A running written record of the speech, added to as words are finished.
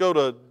Go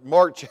to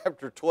Mark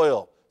chapter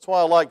 12. That's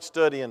why I like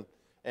studying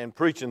and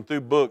preaching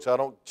through books. I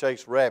don't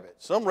chase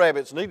rabbits. Some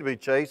rabbits need to be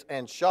chased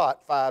and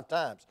shot 5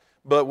 times.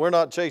 But we're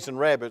not chasing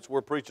rabbits.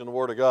 We're preaching the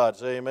Word of God.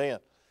 Say amen.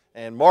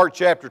 And Mark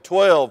chapter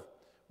 12,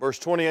 verse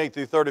 28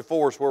 through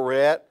 34 is where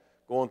we're at,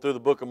 going through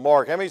the book of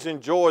Mark. How many's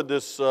enjoyed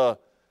this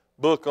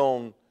book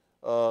on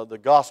the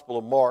Gospel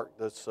of Mark,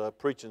 this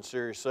preaching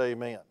series? Say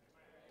amen.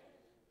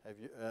 Have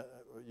you,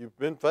 you've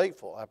been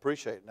faithful. I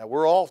appreciate it. Now,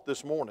 we're off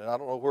this morning. I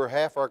don't know where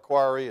half our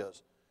choir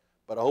is,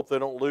 but I hope they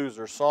don't lose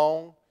their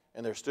song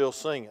and they're still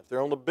singing. If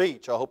they're on the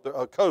beach, I hope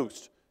they're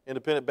coast.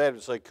 Independent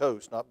Baptists say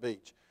coast, not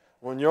beach.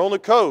 When you're on the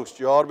coast,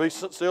 you ought to be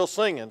still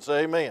singing.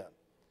 Say amen.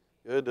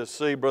 Good to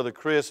see Brother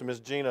Chris and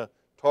Miss Gina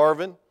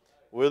Tarvin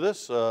with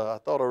us. I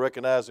thought I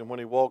recognized him when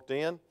he walked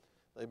in.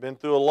 They've been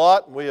through a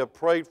lot, and we have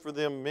prayed for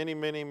them many,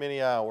 many, many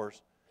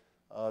hours.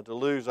 To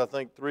lose, I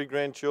think, 3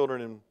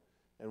 grandchildren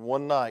in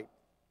one night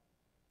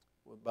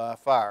by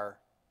fire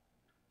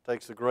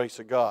takes the grace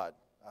of God.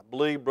 I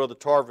believe Brother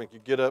Tarvin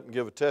could get up and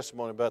give a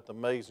testimony about the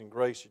amazing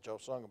grace that y'all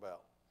sung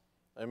about.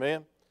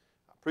 Amen?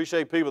 I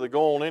appreciate people that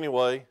go on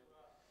anyway,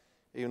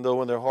 even though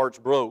when their heart's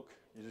broke.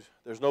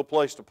 There's no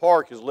place to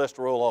park, as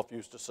Lester Roloff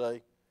used to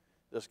say.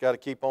 Just got to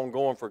keep on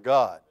going for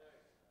God.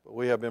 But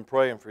we have been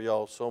praying for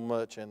y'all so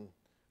much, and,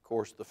 of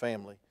course, the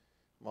family,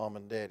 Mom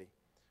and Daddy.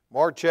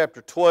 Mark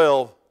chapter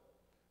 12,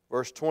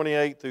 verse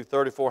 28 through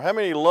 34. How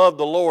many love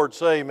the Lord?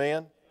 Say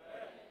amen.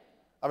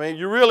 I mean,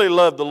 you really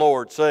love the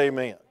Lord. Say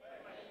amen.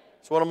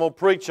 That's what I'm going to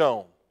preach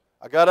on.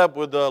 I got up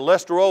with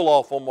Lester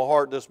Roloff on my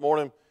heart this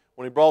morning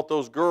when he brought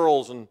those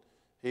girls, and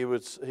he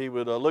would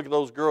look at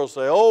those girls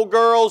and say, "Oh,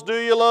 girls, do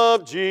you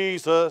love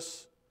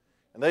Jesus?"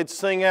 And they'd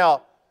sing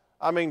out.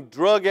 I mean,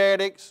 drug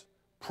addicts,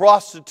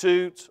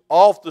 prostitutes,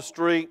 off the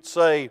street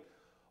say,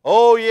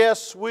 "Oh,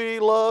 yes, we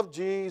love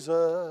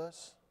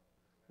Jesus."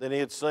 Then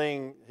he'd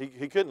sing.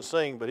 He couldn't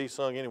sing, but he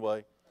sung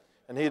anyway.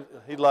 And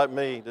he'd like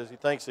me. He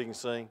thinks he can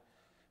sing.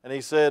 And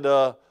he said,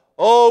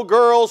 "Oh,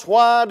 girls,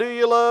 why do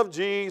you love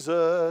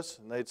Jesus?"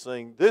 And they'd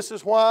sing, "This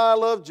is why I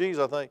love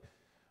Jesus," I think,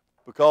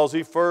 "because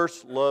He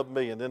first loved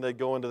me." And then they'd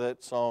go into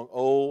that song,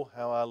 "Oh,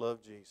 how I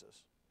love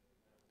Jesus."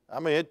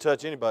 I mean, it'd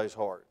touch anybody's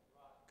heart,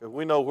 because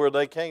we know where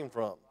they came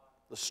from,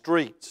 the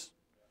streets.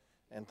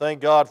 And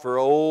thank God for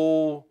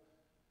old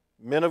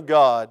men of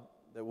God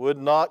that would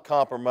not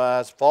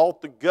compromise,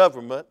 fought the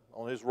government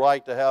on his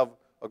right to have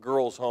a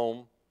girls'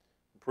 home,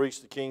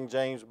 preached the King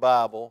James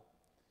Bible,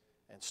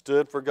 and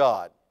stood for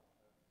God.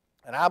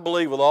 And I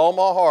believe with all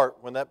my heart,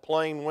 when that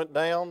plane went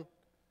down,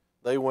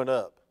 they went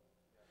up.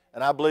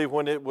 And I believe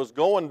when it was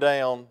going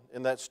down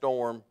in that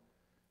storm,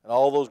 and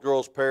all those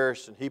girls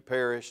perished and he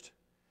perished,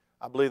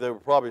 I believe they were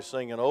probably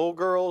singing, "Oh,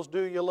 girls,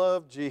 do you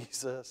love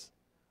Jesus?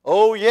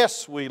 Oh,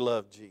 yes, we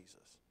love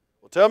Jesus."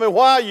 Well, tell me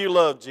why you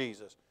love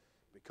Jesus.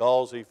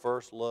 Because He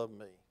first loved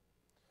me.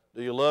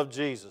 Do you love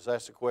Jesus?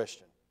 That's the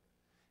question.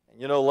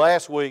 And you know,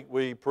 last week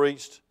we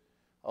preached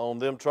on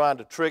them trying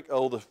to trick,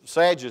 the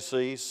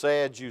Sadducees,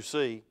 sad you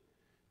see.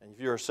 And if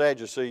you're a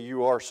Sadducee,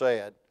 you are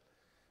sad.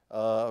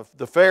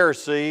 The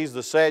Pharisees,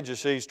 the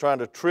Sadducees, trying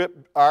to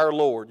trip our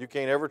Lord. You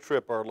can't ever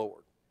trip our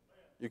Lord.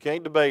 You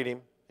can't debate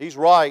Him. He's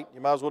right.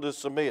 You might as well just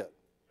submit.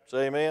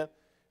 Say amen.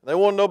 They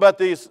want to know about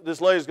this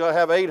lady's going to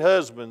have 8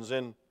 husbands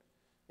in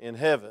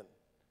heaven.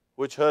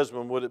 Which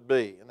husband would it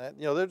be? And that,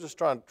 they're just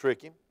trying to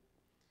trick him.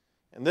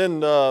 And then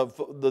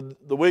the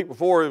week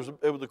before,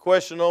 it was a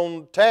question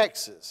on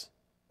taxes.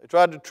 They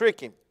tried to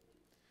trick him.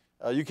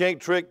 You can't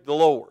trick the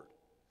Lord.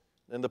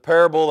 Then the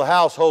parable of the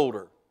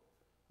householder,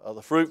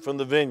 the fruit from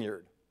the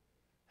vineyard.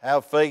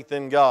 Have faith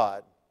in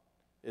God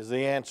is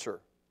the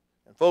answer.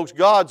 And folks,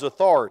 God's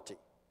authority.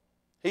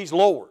 He's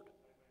Lord.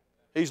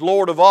 He's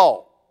Lord of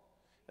all.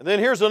 And then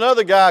here's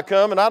another guy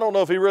come, and I don't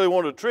know if he really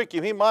wanted to trick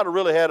him. He might have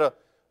really had a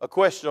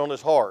question on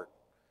his heart.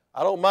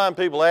 I don't mind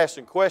people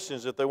asking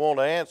questions if they want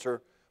to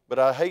answer, but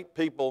I hate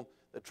people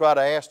that try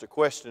to ask a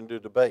question to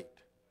debate.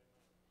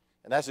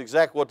 And that's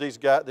exactly what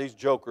these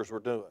jokers were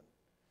doing.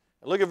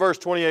 And look at verse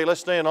 28.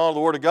 Let's stand on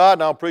the Word of God,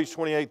 and I'll preach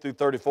 28 through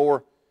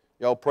 34.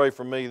 Y'all pray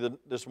for me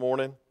this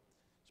morning.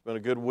 It's been a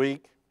good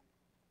week.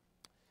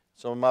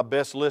 Some of my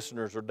best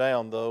listeners are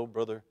down, though.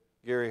 Brother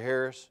Gary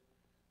Harris,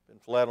 been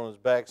flat on his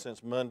back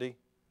since Monday.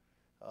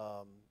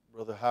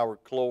 Brother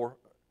Howard Clore,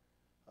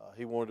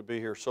 he wanted to be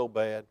here so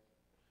bad,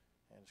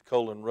 and his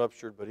colon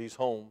ruptured, but he's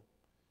home.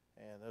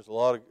 And there's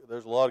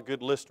a lot of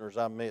good listeners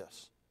I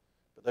miss,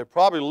 but they're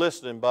probably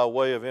listening by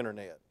way of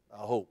internet, I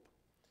hope.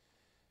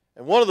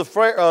 And one of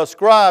the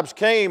scribes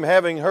came,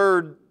 having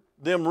heard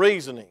them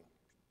reasoning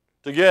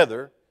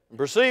together, and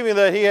perceiving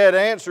that he had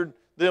answered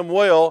them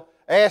well,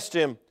 asked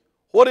him,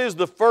 "What is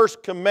the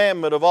first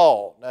commandment of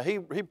all?" Now he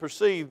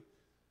perceived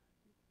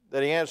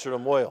that he answered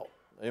them well.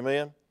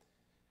 Amen.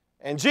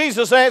 And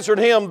Jesus answered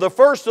him, "The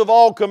first of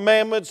all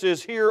commandments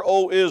is, Hear,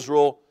 O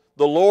Israel,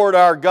 the Lord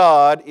our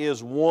God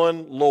is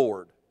one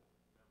Lord.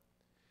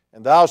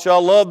 And thou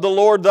shalt love the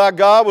Lord thy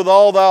God with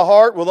all thy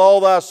heart, with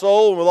all thy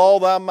soul, and with all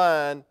thy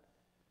mind,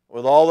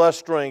 with all thy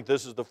strength."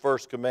 This is the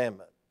first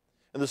commandment.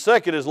 And the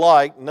second is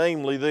like,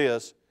 namely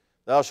this,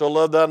 Thou shalt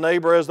love thy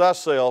neighbor as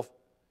thyself.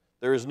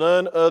 There is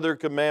none other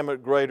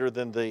commandment greater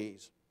than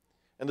these.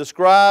 And the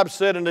scribe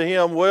said unto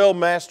him, Well,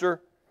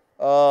 Master,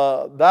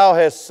 thou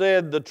hast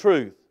said the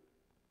truth,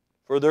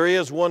 for there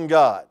is one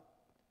God,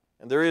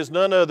 and there is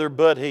none other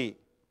but He.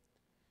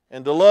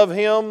 And to love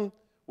Him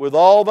with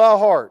all thy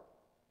heart,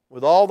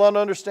 with all thine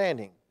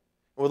understanding,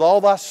 with all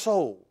thy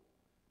soul,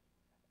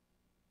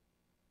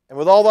 and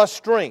with all thy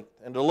strength,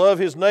 and to love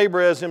his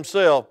neighbor as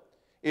himself,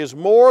 is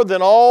more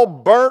than all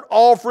burnt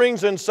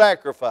offerings and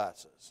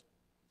sacrifices.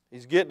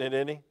 He's getting it,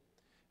 isn't he?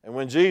 And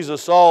when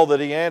Jesus saw that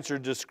he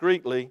answered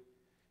discreetly,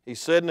 he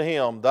said unto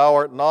him, Thou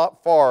art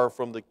not far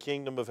from the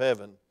kingdom of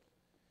heaven.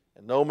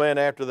 And no man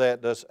after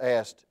that does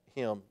ask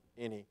him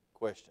any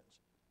questions.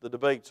 The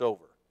debate's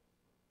over.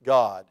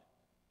 God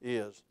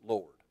is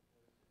Lord.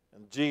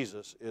 And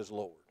Jesus is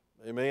Lord.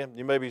 Amen.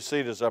 You may be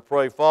seated as I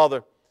pray.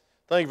 Father,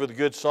 thank you for the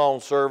good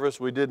song service.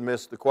 We did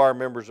miss the choir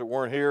members that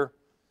weren't here.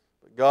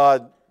 But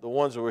God, the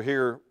ones that were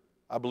here,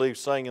 I believe,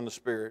 sang in the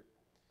Spirit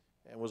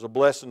and was a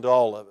blessing to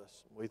all of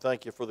us. We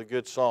thank you for the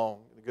good song,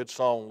 the good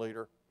song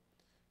leader.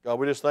 God,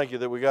 we just thank you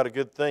that we got a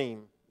good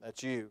theme.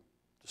 That's you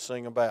to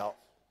sing about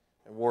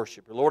and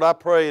worship. Lord, I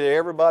pray that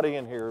everybody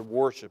in here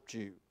worshiped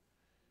you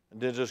and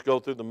didn't just go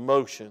through the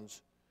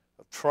motions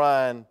of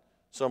trying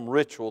some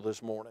ritual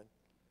this morning.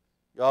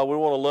 God, we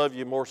want to love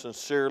you more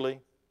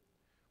sincerely.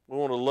 We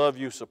want to love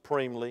you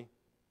supremely.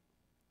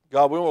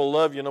 God, we want to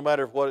love you no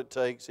matter what it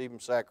takes, even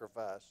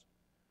sacrifice.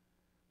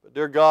 But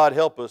dear God,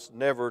 help us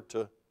never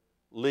to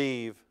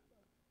leave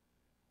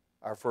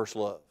our first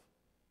love.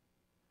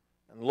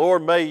 And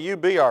Lord, may you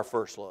be our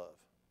first love.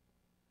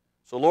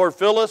 So Lord,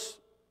 fill us,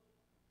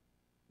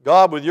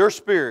 God, with your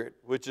Spirit,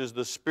 which is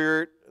the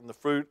Spirit, and the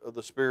fruit of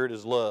the Spirit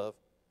is love.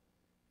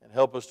 And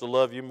help us to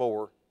love you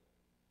more.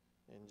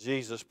 In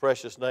Jesus'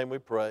 precious name we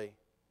pray.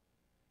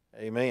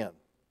 Amen.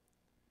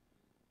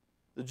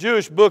 The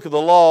Jewish book of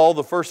the law,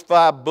 the first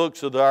 5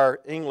 books of our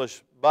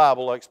English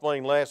Bible, I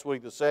explained last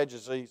week, the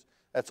Sadducees,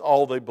 that's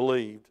all they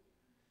believed.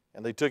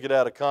 And they took it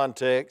out of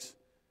context,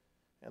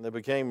 and they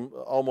became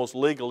almost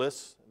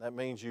legalists. And that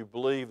means you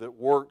believe that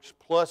works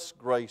plus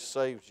grace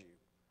saves you.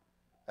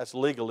 That's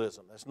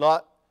legalism. That's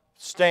not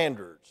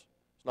standards.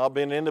 It's not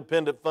being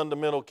independent,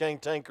 fundamental,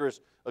 cantankerous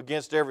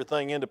against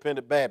everything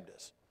independent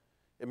Baptist.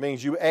 It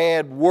means you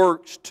add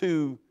works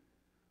to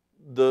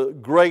the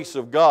grace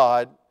of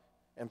God.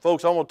 And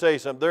folks, I'm going to tell you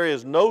something. There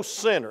is no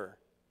sinner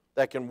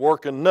that can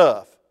work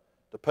enough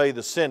to pay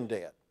the sin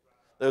debt.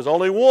 There's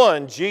only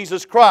one,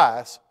 Jesus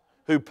Christ,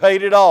 who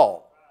paid it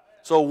all.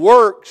 So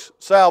works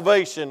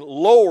salvation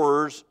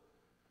lowers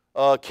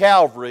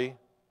Calvary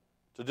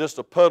to just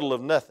a puddle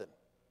of nothing.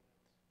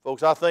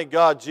 Folks, I thank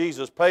God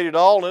Jesus paid it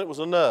all and it was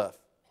enough.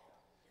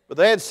 But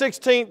they had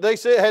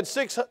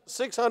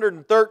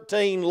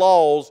 613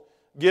 laws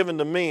given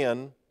to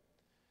men.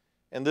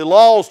 And the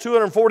laws,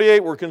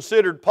 248 were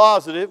considered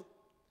positive.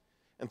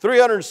 And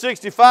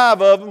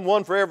 365 of them,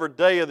 one for every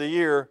day of the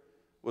year,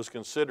 was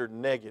considered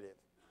negative.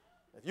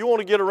 If you want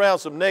to get around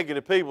some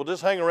negative people,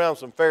 just hang around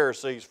some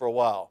Pharisees for a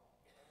while.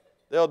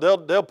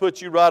 They'll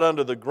put you right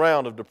under the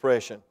ground of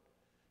depression.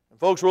 And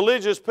folks,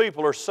 religious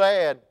people are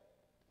sad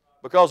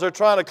because they're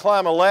trying to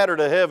climb a ladder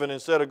to heaven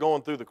instead of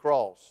going through the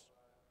cross.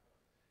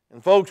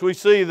 And folks, we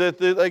see that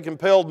they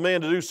compelled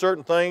men to do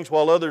certain things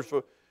while others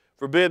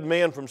forbid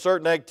men from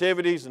certain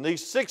activities. And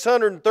these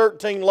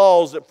 613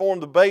 laws that form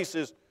the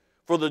basis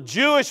for the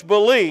Jewish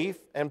belief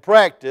and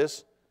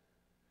practice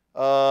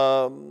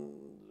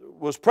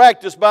was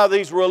practiced by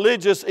these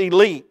religious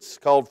elites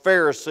called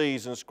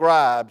Pharisees and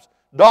scribes,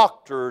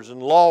 doctors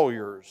and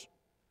lawyers.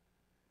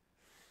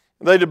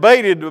 They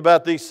debated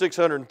about these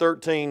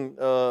 613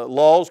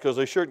 laws because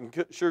they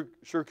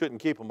sure couldn't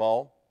keep them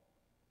all.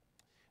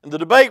 And the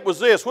debate was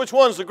this: which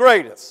one's the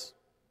greatest?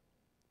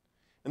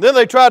 And then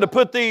they tried to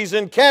put these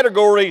in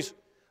categories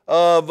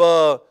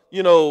of,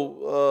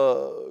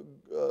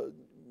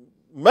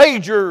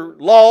 major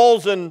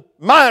laws and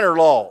minor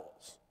laws.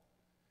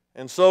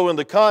 And so in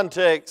the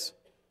context,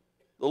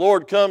 the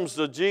Lord comes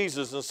to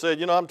Jesus and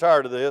said, I'm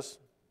tired of this.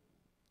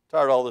 I'm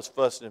tired of all this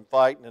fussing and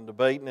fighting and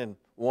debating and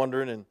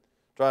wondering and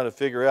trying to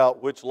figure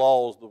out which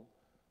law is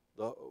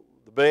the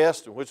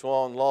best and which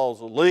one law is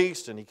the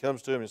least. And he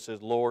comes to him and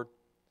says, Lord,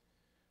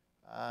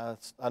 I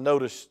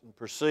noticed and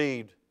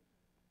perceived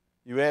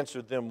you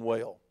answered them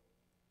well.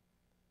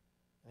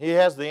 He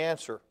has the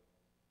answer.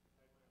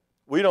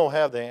 We don't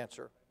have the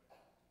answer.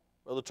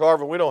 Brother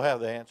Tarvin, we don't have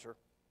the answer.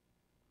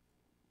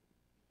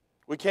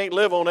 We can't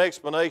live on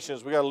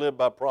explanations. We got to live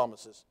by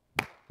promises.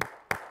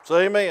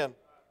 Say amen.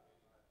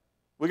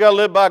 We got to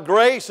live by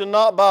grace and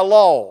not by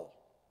law.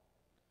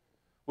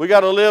 We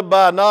got to live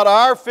by not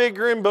our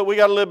figuring, but we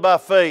got to live by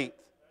faith.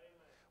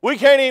 We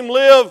can't even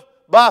live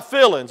by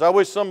feelings. I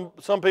wish some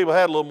people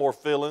had a little more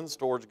feelings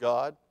towards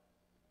God.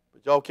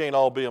 But y'all can't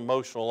all be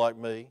emotional like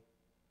me.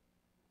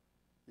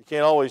 You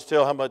can't always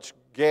tell how much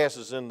gas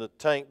is in the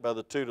tank by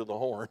the toot of the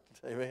horn.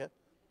 Amen.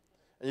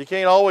 And you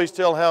can't always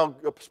tell how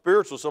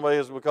spiritual somebody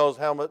is because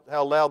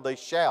how loud they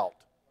shout.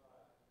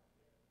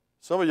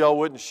 Some of y'all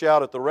wouldn't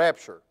shout at the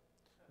rapture.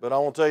 But I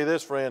want to tell you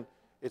this, friend,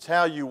 It's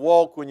how you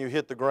walk when you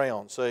hit the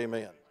ground. Say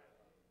amen.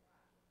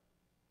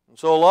 And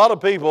so a lot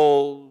of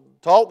people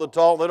talk the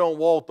talk, they don't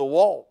walk the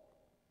walk.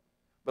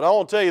 But I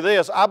want to tell you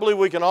this, I believe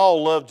we can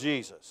all love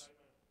Jesus.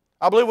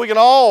 I believe we can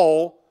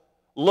all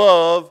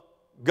love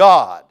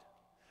God.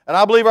 And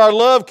I believe our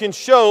love can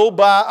show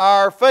by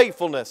our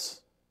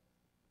faithfulness,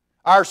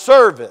 our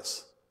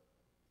service,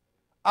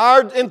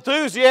 our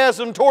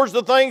enthusiasm towards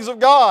the things of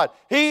God.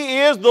 He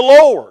is the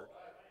Lord.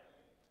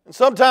 And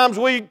sometimes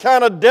we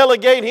kind of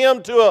delegate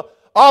Him to an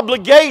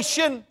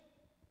obligation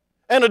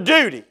and a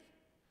duty.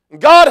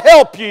 And God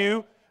help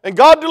you and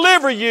God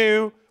deliver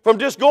you from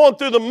just going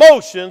through the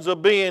motions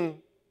of being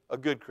a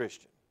good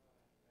Christian.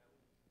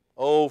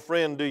 Oh,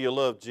 friend, do you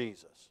love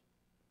Jesus?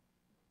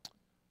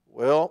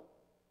 Well,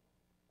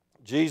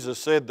 Jesus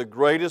said the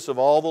greatest of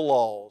all the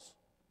laws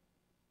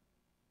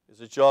is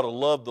that you ought to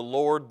love the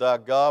Lord thy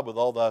God with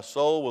all thy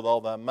soul, with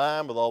all thy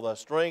mind, with all thy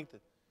strength.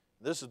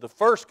 This is the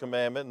first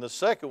commandment, and the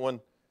second one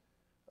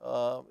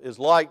is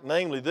like,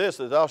 namely this,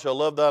 that thou shalt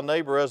love thy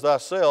neighbor as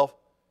thyself.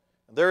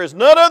 There is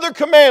none other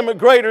commandment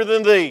greater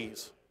than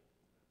these.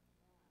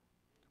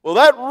 Well,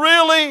 that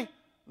really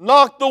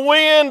knocked the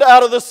wind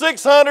out of the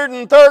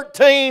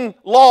 613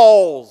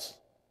 laws.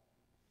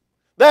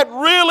 That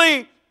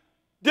really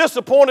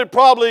disappointed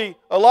probably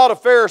a lot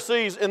of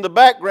Pharisees in the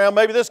background.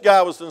 Maybe this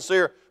guy was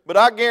sincere, but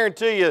I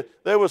guarantee you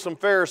there was some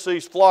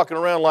Pharisees flocking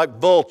around like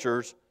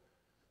vultures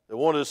that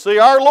wanted to see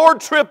our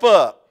Lord trip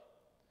up.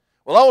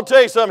 Well, I want to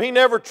tell you something. He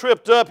never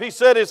tripped up. He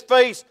set His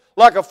face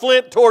like a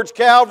flint towards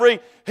Calvary.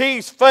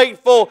 He's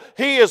faithful.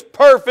 He is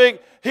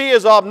perfect. He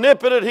is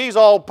omnipotent. He's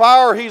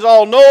all-power. He's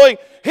all-knowing.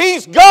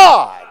 He's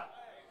God.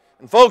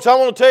 And folks, I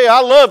want to tell you,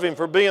 I love Him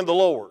for being the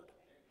Lord.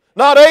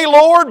 Not a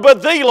Lord,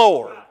 but the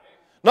Lord.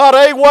 Not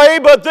a way,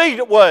 but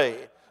the way.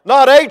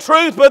 Not a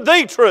truth, but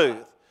the truth.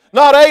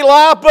 Not a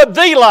life, but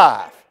the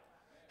life.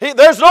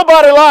 There's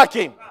nobody like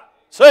Him.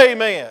 Say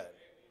amen.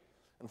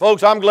 And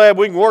folks, I'm glad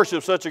we can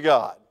worship such a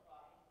God.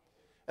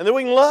 And then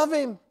we can love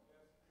Him.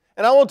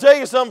 And I want to tell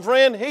you something,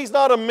 friend. He's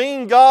not a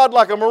mean God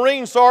like a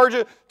Marine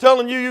sergeant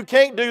telling you you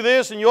can't do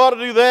this and you ought to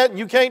do that and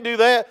you can't do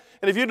that.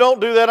 And if you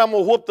don't do that, I'm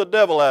going to whoop the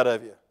devil out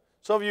of you.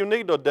 Some of you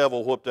need the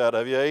devil whooped out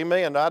of you.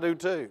 Amen. I do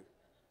too.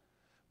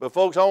 But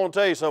folks, I want to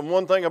tell you something.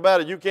 One thing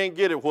about it, you can't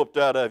get it whooped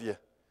out of you.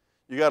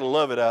 You got to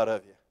love it out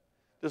of you.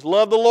 Just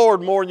love the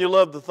Lord more than you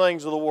love the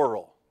things of the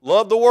world.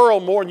 Love the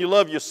world more than you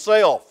love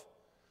yourself.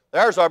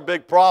 There's our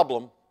big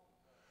problem.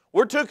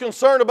 We're too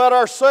concerned about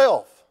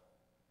ourselves.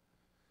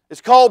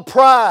 It's called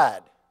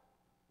pride.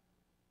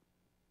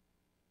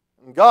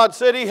 And God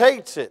said He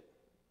hates it.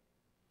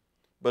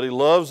 But He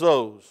loves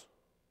those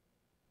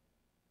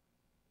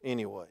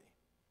anyway.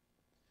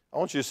 I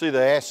want you to see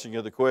the asking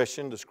of the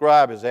question. The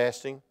scribe is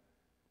asking.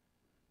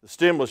 The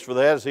stimulus for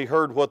that is he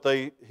heard what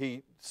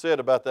he said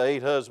about the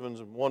 8 husbands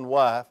and 1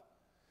 wife.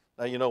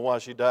 Now you know why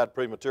she died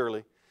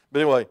prematurely.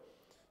 But anyway,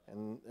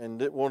 and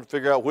didn't want to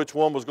figure out which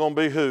one was going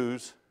to be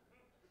whose.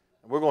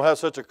 And we're going to have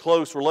such a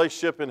close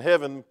relationship in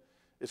heaven,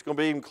 it's going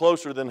to be even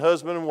closer than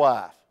husband and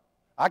wife.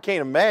 I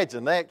can't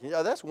imagine that.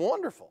 Yeah, that's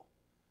wonderful.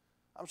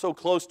 I'm so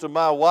close to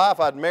my wife,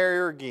 I'd marry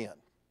her again.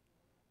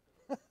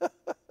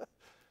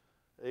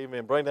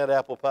 Amen. Bring that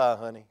apple pie,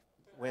 honey.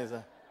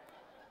 Wednesday.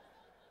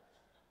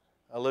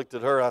 I looked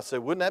at her. I said,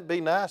 wouldn't that be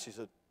nice? She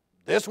said,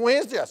 this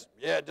Wednesday? I said,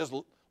 yeah, just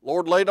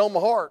Lord laid on my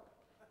heart.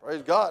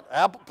 Praise God.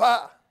 Apple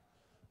pie.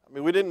 I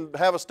mean, we didn't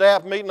have a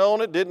staff meeting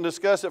on it. Didn't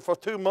discuss it for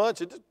 2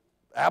 months.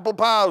 Apple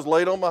pie was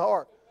laid on my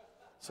heart.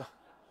 So,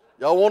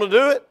 y'all want to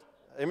do it?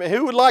 Amen.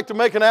 Who would like to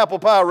make an apple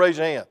pie? Raise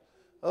your hand.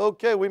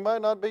 Okay, we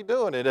might not be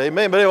doing it.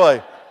 Amen. But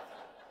anyway,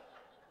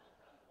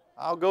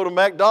 I'll go to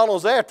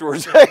McDonald's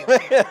afterwards.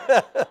 Amen.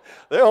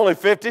 They're only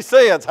 50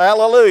 cents.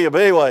 Hallelujah.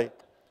 But anyway,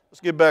 let's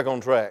get back on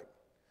track.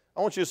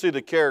 I want you to see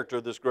the character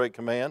of this great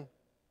command.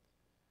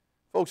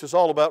 Folks, it's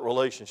all about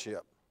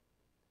relationship.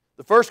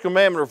 The first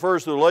commandment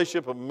refers to the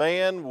relationship of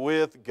man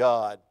with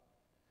God.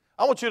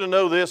 I want you to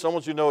know this. I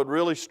want you to know it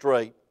really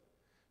straight.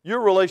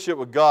 Your relationship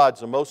with God is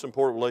the most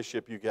important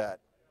relationship you got.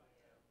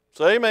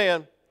 Say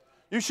amen.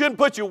 You shouldn't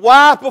put your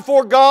wife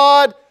before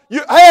God.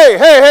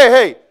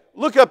 Hey,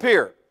 look up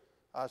here.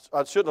 I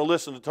shouldn't have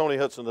listened to Tony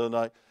Hudson the other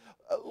night.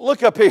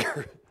 Look up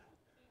here.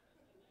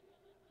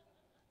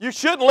 You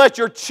shouldn't let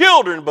your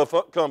children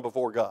come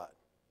before God.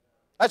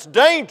 That's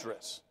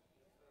dangerous.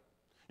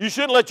 You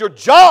shouldn't let your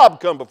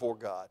job come before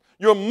God.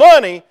 Your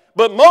money,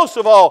 but most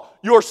of all,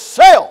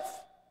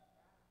 yourself.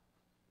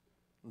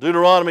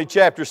 Deuteronomy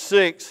chapter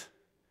 6,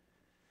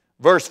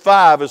 verse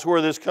 5 is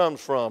where this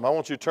comes from. I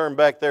want you to turn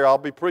back there. I'll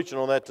be preaching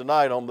on that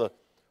tonight on the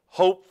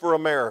hope for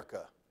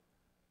America,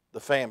 the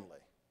family.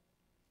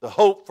 The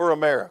hope for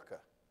America,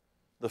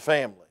 the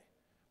family.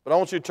 But I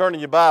want you to turn in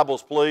your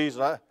Bibles, please.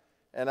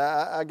 And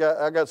I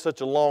got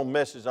such a long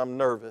message, I'm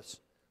nervous.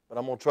 But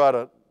I'm going to try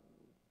to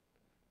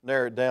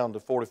narrow it down to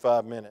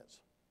 45 minutes.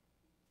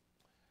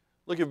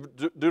 Look at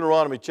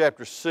Deuteronomy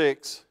chapter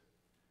 6.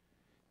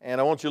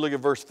 And I want you to look at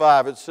verse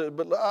 5. It says,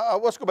 but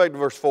let's go back to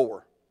verse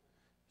 4.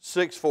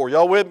 6:4.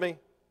 Y'all with me?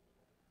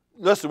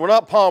 Listen, we're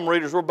not palm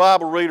readers. We're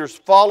Bible readers.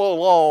 Follow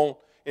along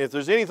And if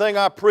there's anything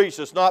I preach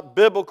that's not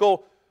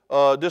biblical,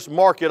 just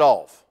mark it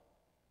off.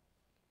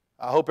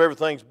 I hope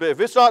everything's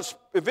biblical.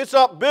 If it's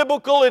not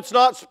biblical, it's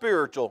not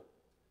spiritual.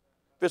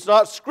 If it's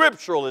not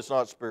scriptural, it's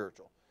not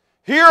spiritual.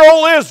 Hear,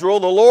 O Israel,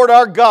 the Lord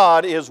our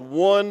God is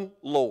one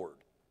Lord.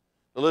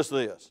 Now listen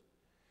to this.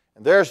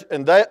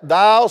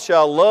 Thou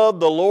shalt love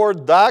the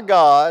Lord thy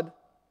God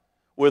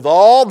with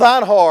all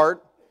thine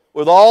heart,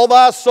 with all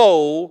thy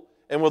soul,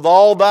 and with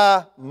all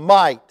thy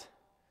might.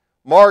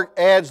 Mark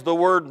adds the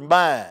word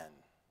mind.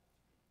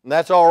 And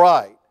that's all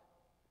right,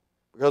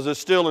 because it's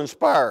still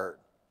inspired.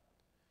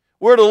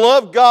 We're to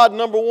love God,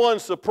 number one,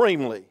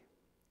 supremely.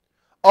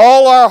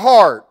 All our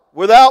heart,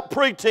 without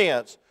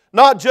pretense.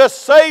 Not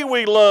just say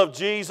we love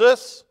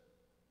Jesus,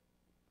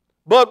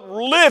 but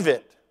live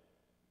it,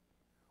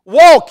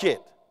 walk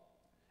it,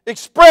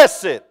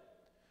 express it,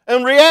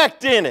 and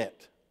react in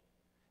it.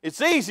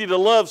 It's easy to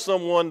love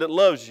someone that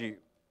loves you.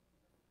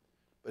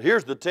 But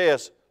here's the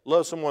test.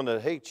 Love someone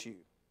that hates you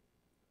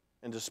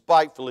and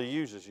despitefully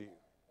uses you.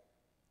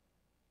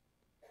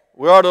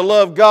 We are to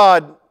love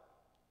God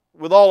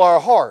with all our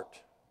heart,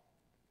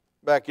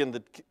 back in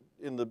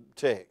the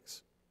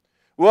text.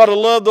 We ought to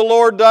love the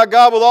Lord thy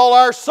God with all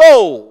our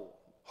soul.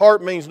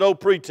 Heart means no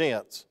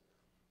pretense.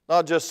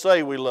 Not just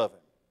say we love Him.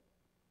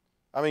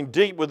 I mean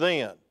deep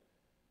within.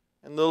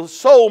 And the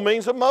soul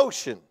means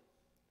emotion.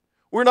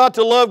 We're not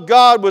to love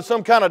God with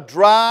some kind of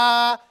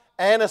dry,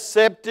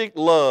 antiseptic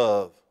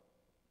love.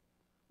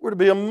 We're to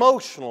be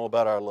emotional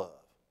about our love.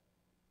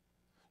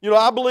 You know,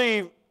 I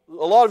believe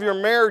a lot of your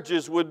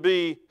marriages would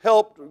be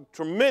helped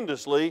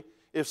tremendously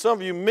if some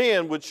of you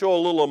men would show a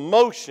little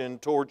emotion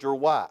towards your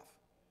wife.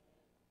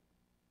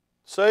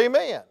 Say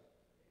amen.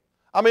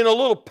 I mean, a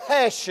little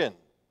passion.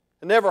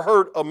 It never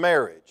hurt a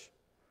marriage.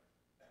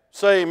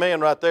 Say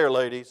amen right there,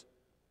 ladies.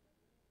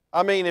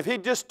 I mean, if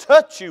he'd just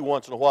touch you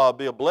once in a while, it'd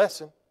be a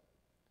blessing.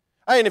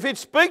 I mean, if he'd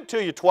speak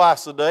to you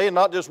twice a day and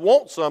not just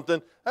want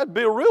something, that'd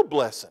be a real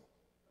blessing.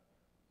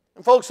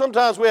 And folks,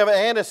 sometimes we have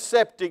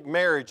antiseptic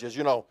marriages.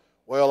 You know,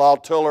 well, I'll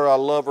tell her I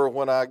love her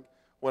when I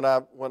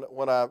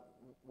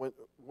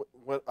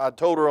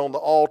told her on the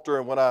altar,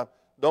 and when I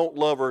don't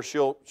love her,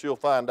 she'll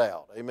find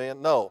out.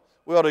 Amen. No.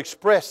 We ought to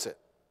express it.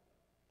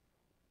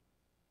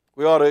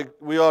 We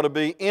ought to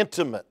be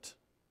intimate.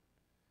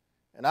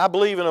 And I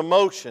believe in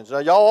emotions. Now,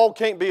 y'all all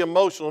can't be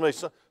emotional.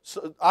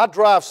 I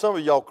drive some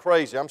of y'all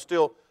crazy.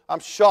 I'm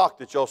shocked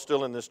that y'all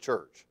still in this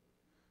church,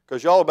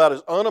 because y'all are about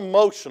as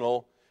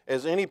unemotional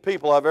as any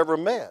people I've ever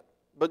met.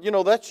 But you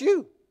know, that's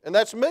you and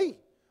that's me.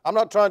 I'm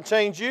not trying to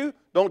change you.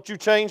 Don't you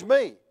change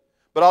me.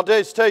 But I'll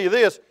just tell you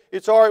this: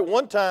 it's all right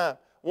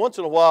once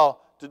in a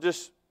while, to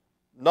just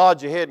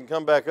nod your head and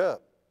come back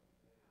up.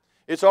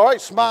 It's all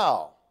right,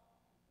 smile.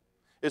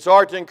 It's all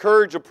right to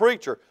encourage a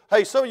preacher.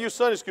 Hey, some of you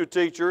Sunday school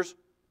teachers,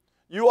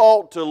 you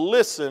ought to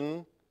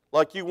listen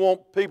like you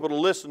want people to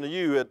listen to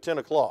you at 10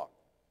 o'clock.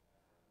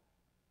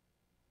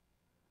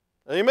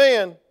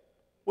 Amen.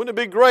 Wouldn't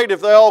it be great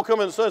if they all come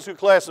into Sunday school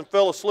class and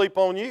fell asleep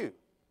on you?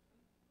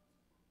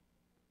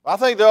 I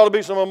think there ought to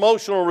be some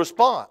emotional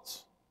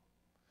response.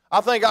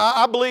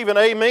 I believe in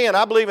amen.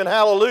 I believe in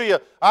hallelujah.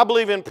 I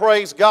believe in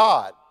praise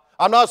God.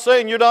 I'm not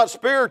saying you're not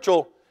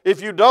spiritual if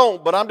you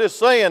don't, but I'm just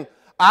saying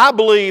I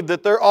believe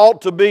that there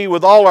ought to be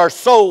with all our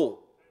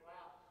soul.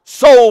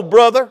 Soul,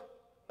 brother.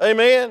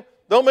 Amen.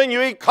 Don't mean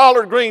you eat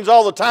collard greens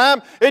all the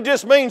time. It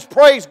just means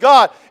praise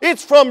God.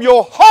 It's from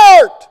your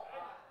heart.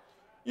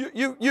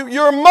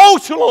 You're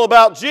emotional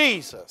about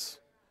Jesus.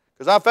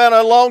 Because I found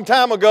out a long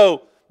time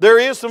ago, there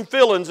is some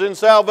feelings in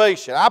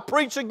salvation. I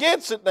preach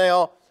against it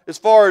now as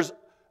far as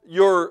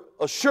your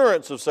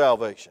assurance of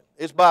salvation.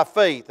 It's by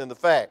faith and the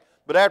fact.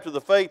 But after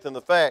the faith and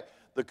the fact,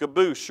 the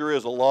caboose sure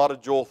is a lot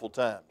of joyful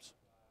times.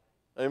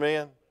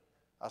 Amen.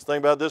 I was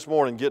thinking about this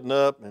morning, getting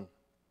up, and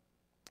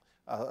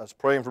I was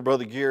praying for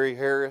Brother Gary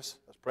Harris.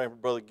 I was praying for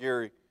Brother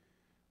Gary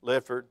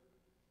Ledford.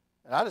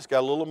 And I just got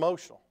a little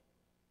emotional.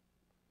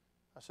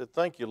 I said,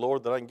 thank you,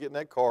 Lord, that I can get in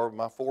that car with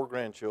my 4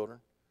 grandchildren.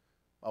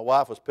 My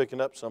wife was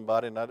picking up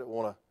somebody, and I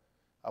want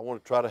to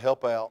try to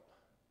help out.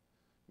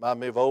 Remind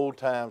me of old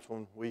times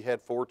when we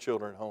had 4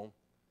 children at home.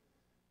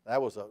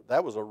 That was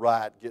a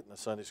riot getting to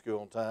Sunday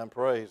school on time.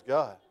 Praise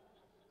God.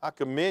 I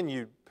commend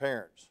you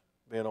parents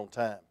being on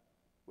time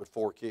with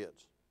 4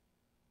 kids,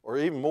 or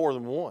even more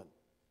than 1,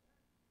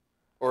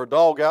 or a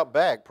dog out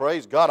back.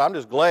 Praise God. I'm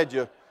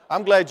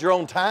glad you're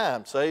on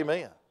time. Say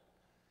amen.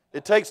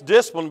 It takes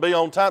discipline to be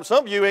on time.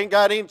 Some of you ain't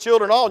got any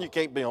children at all, and you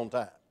can't be on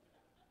time.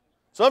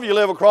 Some of you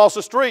live across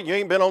the street, and you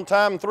ain't been on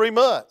time in 3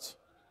 months.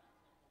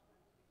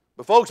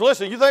 But folks,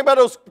 listen, you think about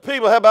those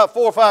people who have about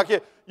 4 or 5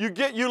 kids.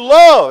 You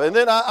love. And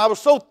then I was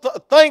so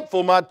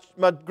thankful my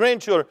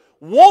grandchildren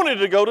wanted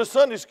to go to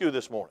Sunday school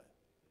this morning.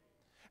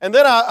 And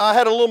then I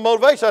had a little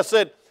motivation. I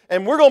said,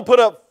 and we're going to put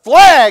up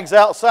flags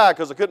outside,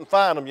 because I couldn't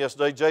find them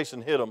yesterday.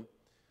 Jason hid them.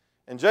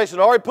 And Jason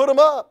already put them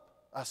up.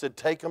 I said,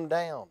 take them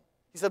down.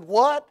 He said,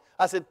 what?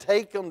 I said,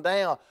 take them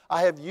down.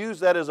 I have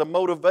used that as a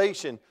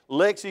motivation.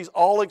 Lexi's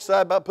all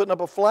excited about putting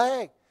up a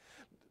flag.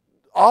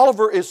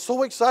 Oliver is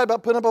so excited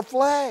about putting up a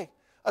flag.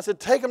 I said,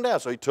 take them down.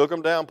 So he took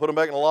them down, put them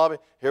back in the lobby.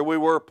 Here we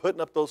were putting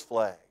up those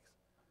flags.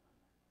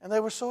 And they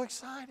were so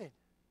excited.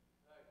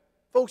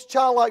 Folks,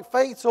 childlike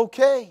faith's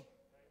okay.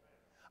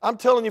 I'm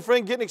telling you,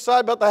 friend, getting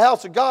excited about the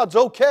house of God's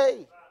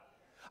okay.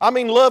 I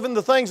mean, loving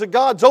the things of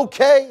God's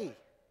okay.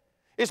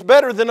 It's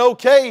better than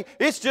okay.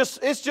 It's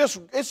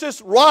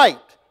just right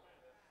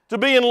to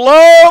be in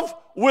love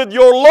with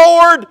your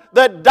Lord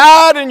that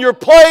died in your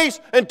place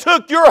and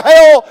took your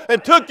hell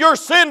and took your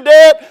sin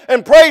debt,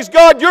 and praise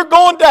God, you're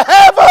going to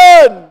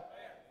heaven.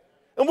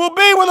 And we'll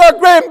be with our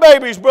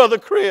grandbabies, Brother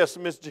Chris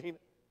and Miss Gina.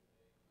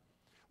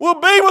 We'll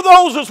be with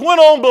those that went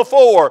on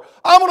before.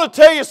 I'm going to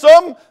tell you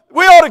something.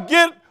 We ought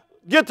to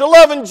get to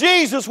loving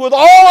Jesus with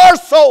all our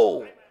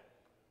soul.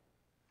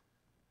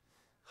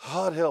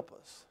 God help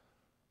us.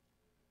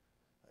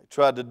 They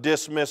tried to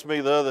dismiss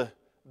me the other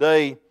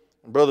day,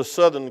 and Brother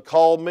Southern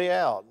called me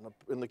out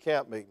in the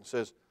camp meeting and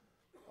says,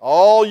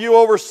 all you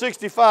over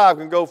 65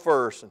 can go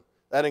first. And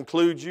that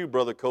includes you,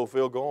 Brother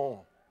Cofield. Go on.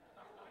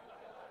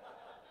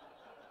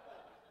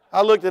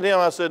 I looked at him,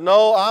 I said,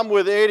 no, I'm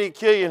with Eddie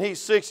Killian. He's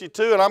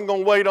 62, and I'm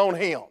going to wait on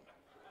him.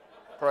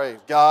 Praise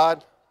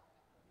God.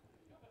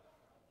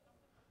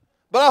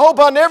 But I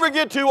hope I never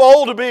get too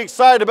old to be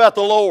excited about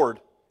the Lord.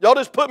 Y'all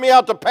just put me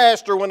out to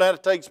pasture when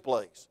that takes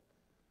place.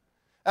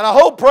 And I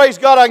hope, praise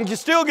God, I can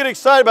still get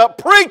excited about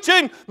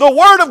preaching the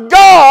Word of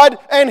God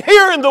and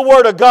hearing the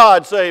Word of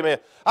God. Say amen.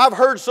 I've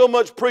heard so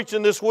much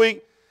preaching this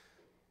week,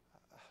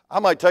 I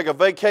might take a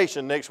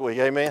vacation next week.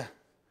 Amen.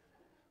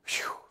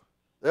 Whew.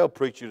 They'll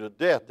preach you to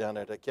death down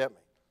there at that camp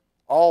meeting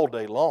all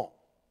day long.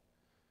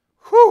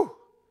 Whew.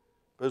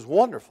 It was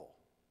wonderful.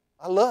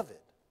 I love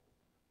it.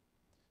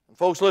 And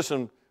folks,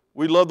 listen,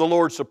 we love the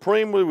Lord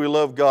supremely. We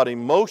love God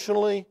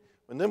emotionally.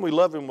 And then we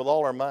love Him with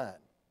all our mind.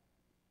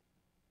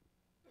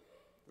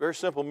 Very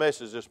simple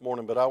message this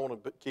morning, but I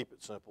want to keep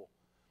it simple.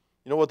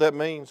 You know what that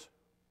means?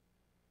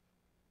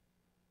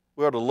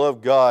 We ought to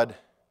love God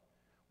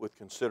with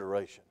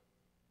consideration.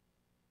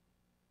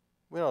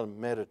 We ought to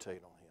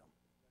meditate on Him.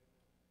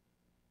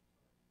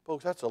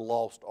 Folks, that's a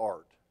lost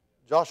art.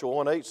 Joshua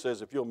 1:8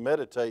 says if you'll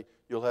meditate,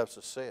 you'll have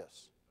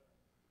success.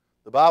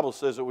 The Bible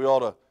says that we ought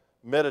to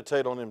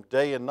meditate on Him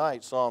day and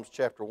night, Psalms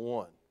chapter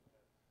 1.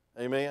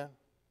 Amen?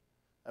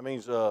 That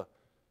means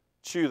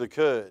chew the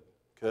cud.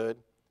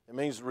 It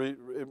means to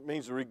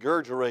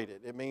regurgitate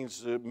it. It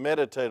means to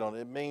meditate on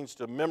it. It means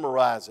to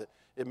memorize it.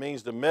 It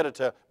means to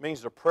meditate. It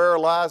means to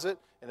prayerlize it.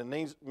 And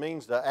it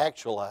means to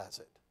actualize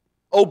it.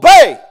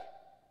 Obey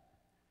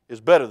is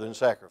better than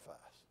sacrifice.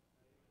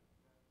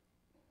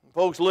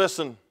 Folks,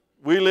 listen,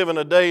 we live in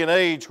a day and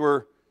age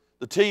where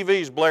the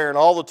TV's blaring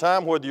all the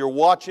time, whether you're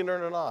watching it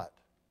or not.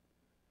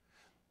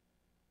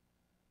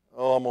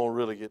 Oh, I'm going to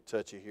really get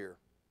touchy here.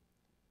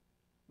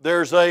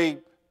 There's a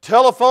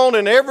telephone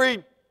in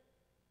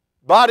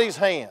everybody's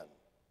hand,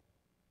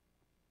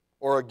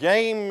 or a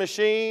game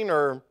machine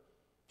or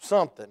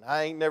something.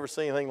 I ain't never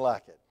seen anything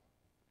like it.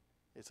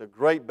 It's a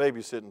great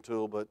babysitting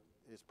tool, but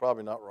it's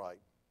probably not right.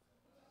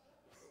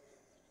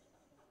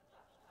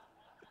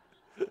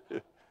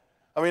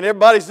 I mean,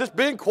 everybody's just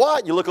being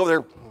quiet. You look over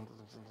there.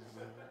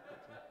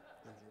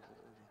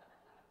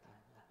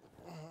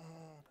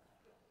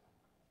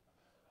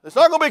 It's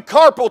not going to be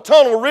carpal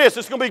tunnel wrists.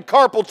 It's going to be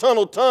carpal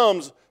tunnel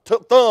thumbs.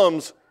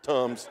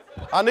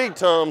 I need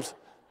thumbs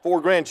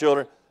for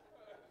grandchildren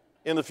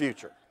in the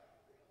future.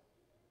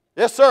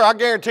 Yes, sir, I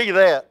guarantee you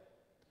that.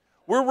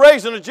 We're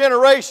raising a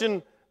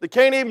generation that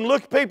can't even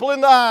look people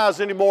in the eyes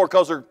anymore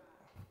because they're...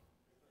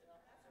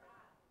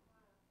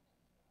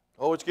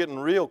 Oh, it's getting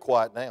real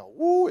quiet now.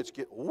 Woo, it's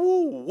getting,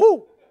 woo,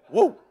 woo,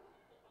 woo.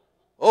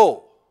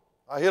 Oh,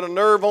 I hit a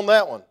nerve on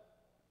that one.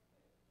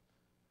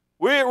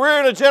 We're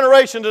in a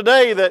generation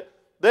today that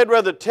they'd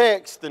rather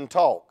text than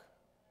talk.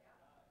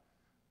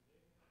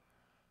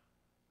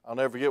 I'll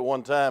never forget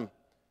one time,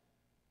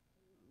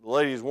 the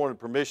ladies wanted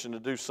permission to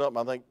do something,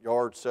 I think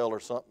yard sale or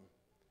something.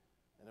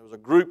 And there was a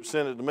group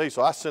sent it to me,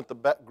 so I sent the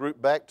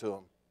group back to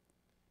them.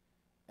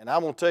 And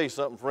I'm going to tell you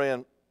something,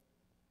 friend.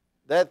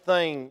 That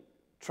thing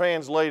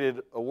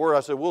translated a word. I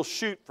said, we'll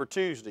shoot for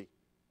Tuesday.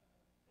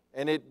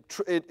 And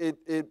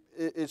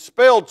it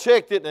spell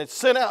checked it and it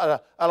sent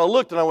out. And I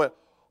looked and I went,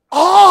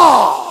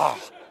 ah!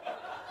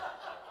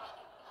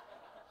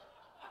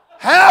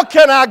 How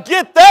can I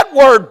get that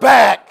word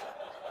back?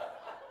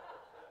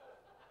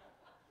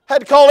 Had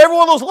to call every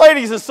one of those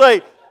ladies and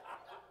say,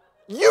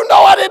 you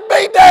know I didn't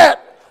mean that.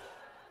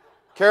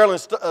 Carolyn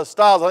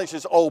Stiles, I think she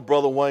says, oh,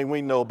 Brother Wayne,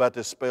 we know about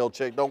this spell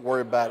check. Don't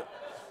worry about it.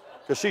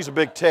 Because she's a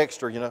big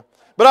texter, you know.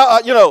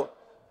 But,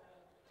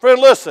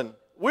 friend, listen,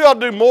 we ought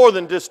to do more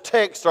than just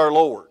text our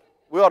Lord.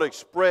 We ought to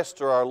express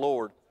to our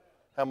Lord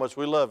how much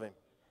we love Him.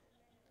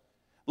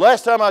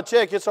 Last time I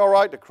checked, it's all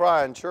right to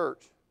cry in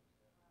church.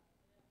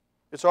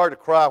 It's all right to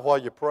cry while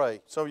you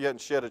pray. Some of you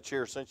haven't shed a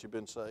tear since you've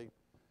been saved.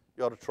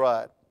 You ought to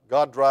try it.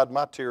 God dried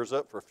my tears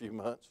up for a few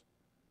months.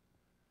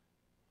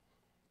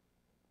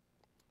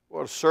 We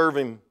ought to serve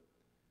Him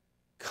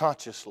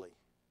consciously.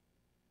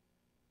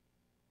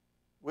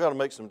 We ought to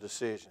make some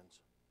decisions.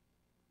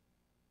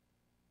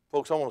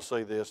 Folks, I want to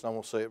say this, and I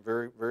want to say it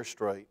very, very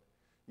straight.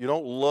 You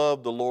don't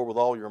love the Lord with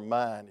all your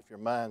mind if your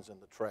mind's in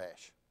the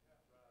trash.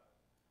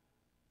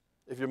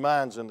 If your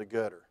mind's in the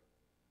gutter.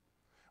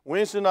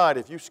 Wednesday night,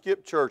 if you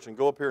skip church and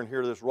go up here and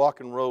hear this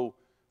rock and roll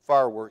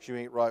fireworks, you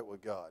ain't right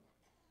with God.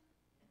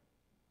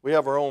 We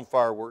have our own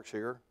fireworks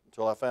here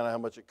until I found out how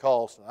much it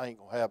costs, and I ain't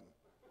going to have them.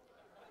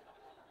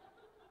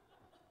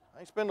 I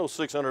ain't spending those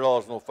 $600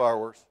 on no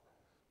fireworks.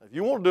 If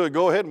you want to do it,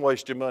 go ahead and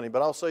waste your money,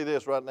 but I'll say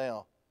this right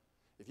now.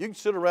 If you can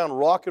sit around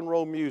rock and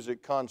roll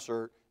music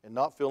concert and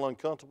not feel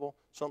uncomfortable,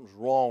 something's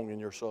wrong in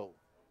your soul.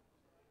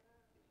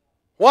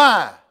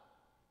 Why?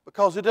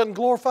 Because it doesn't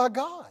glorify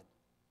God.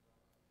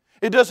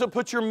 It doesn't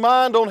put your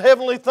mind on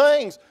heavenly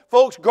things.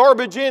 Folks,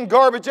 garbage in,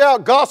 garbage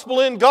out, gospel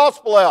in,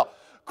 gospel out.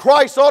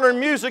 Christ honoring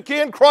music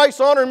in,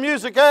 Christ honoring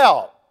music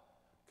out.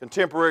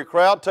 Contemporary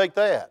crowd, take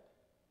that.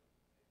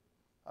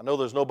 I know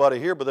there's nobody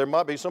here, but there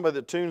might be somebody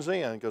that tunes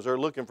in because they're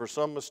looking for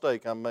some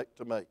mistake to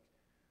make.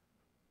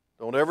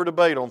 Don't ever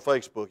debate on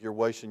Facebook. You're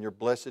wasting your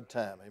blessed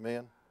time.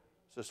 Amen?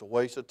 It's just a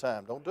waste of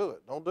time. Don't do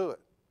it. Don't do it.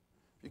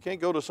 If you can't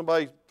go to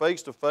somebody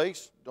face to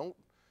face, don't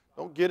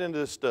get into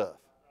this stuff.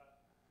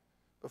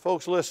 But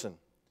folks, listen.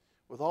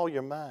 With all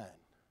your mind,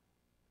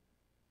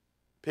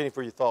 penny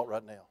for your thought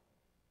right now.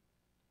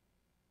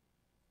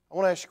 I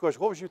want to ask you a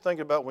question. What was you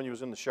thinking about when you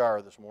was in the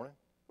shower this morning?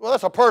 Well,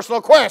 that's a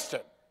personal question.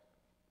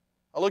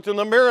 I looked in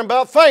the mirror and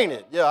about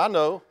fainted. Yeah, I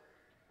know.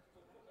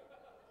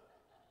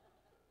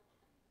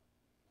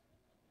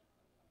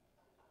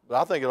 But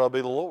I think it ought to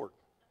be the Lord.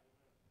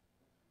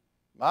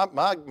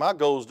 My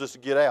goal is just to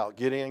get out.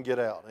 Get in, get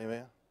out.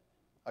 Amen.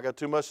 I got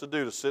too much to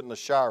do to sit in the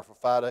shower for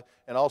 5 days.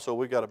 And also,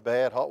 we've got a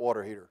bad hot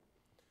water heater.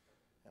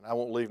 And I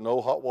won't leave no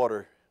hot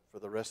water for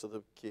the rest of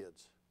the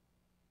kids.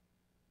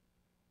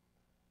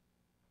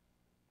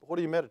 But what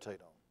do you meditate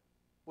on?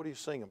 What do you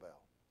sing about?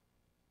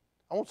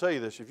 I want to tell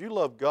you this. If you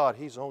love God,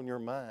 He's on your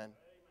mind.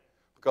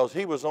 Because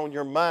He was on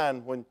your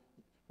mind when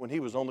He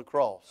was on the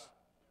cross.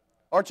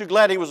 Aren't you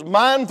glad He was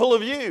mindful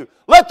of you?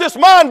 Let this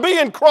mind be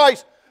in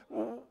Christ.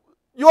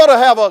 You ought to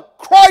have a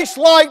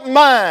Christ-like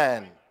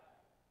mind.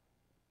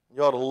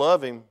 You ought to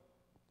love Him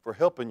for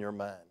helping your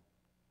mind.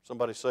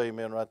 Somebody say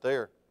amen right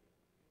there.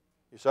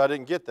 You say, I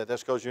didn't get that.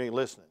 That's because you ain't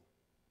listening.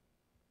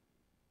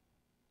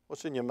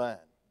 What's in your mind?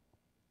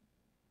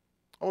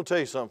 I want to tell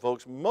you something,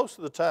 folks. Most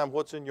of the time,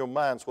 what's in your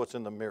mind is what's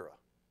in the mirror.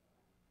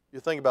 You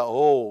think about,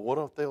 oh, what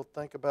if they'll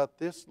think about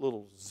this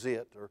little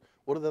zit? Or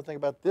what do they think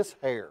about this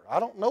hair? I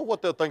don't know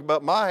what they'll think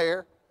about my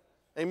hair.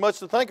 Ain't much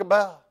to think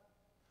about.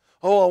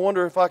 Oh, I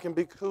wonder if I can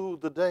be cool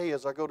today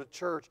as I go to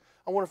church.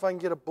 I wonder if I can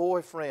get a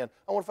boyfriend.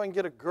 I wonder if I can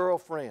get a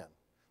girlfriend.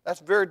 That's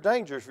very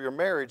dangerous if you're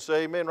married.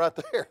 Say amen right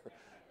there.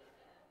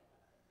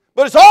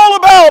 But it's all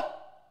about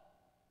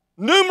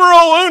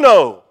numero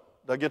uno.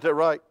 Did I get that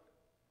right?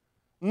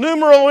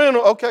 Numero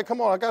uno. Okay, come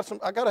on. I got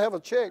to have a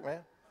check, man.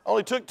 I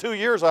only took 2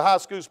 years of high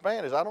school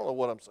Spanish. I don't know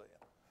what I'm saying.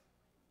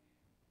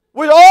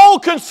 We're all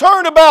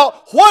concerned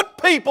about what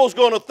people's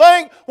going to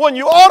think when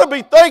you ought to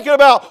be thinking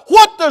about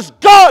what does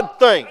God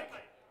think.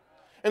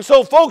 And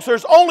so, folks,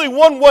 there's only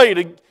one way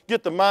to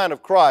get the mind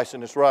of Christ,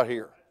 and it's right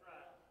here.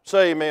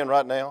 Say amen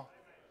right now.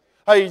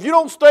 Hey, if you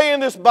don't stay in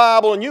this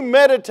Bible and you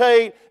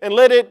meditate and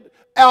let it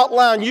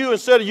outline you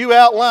instead of you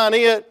outline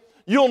it,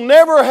 you'll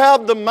never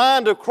have the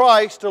mind of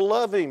Christ to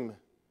love Him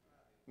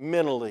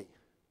mentally,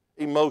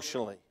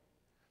 emotionally.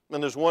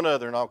 And there's one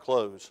other, and I'll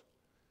close.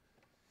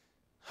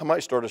 I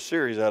might start a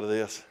series out of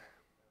this.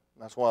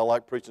 That's why I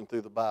like preaching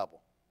through the Bible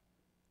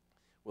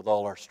with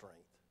all our strength.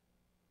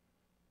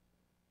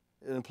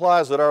 It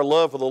implies that our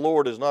love for the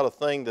Lord is not a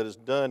thing that is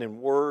done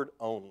in word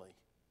only,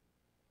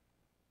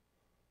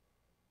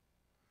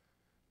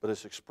 but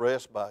it's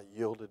expressed by a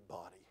yielded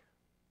body.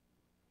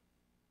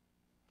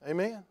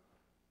 Amen?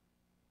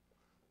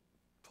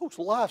 Folks,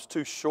 life's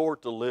too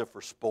short to live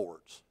for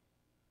sports.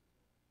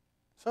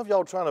 Some of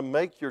y'all are trying to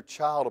make your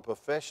child a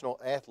professional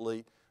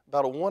athlete.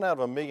 About a 1 out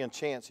of a million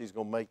chance he's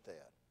going to make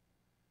that.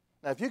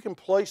 Now, if you can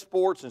play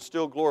sports and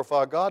still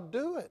glorify God,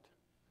 do it.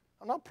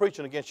 I'm not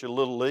preaching against your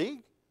little league,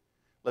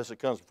 unless it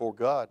comes before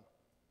God.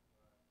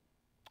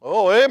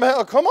 Oh,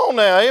 amen. Come on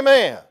now,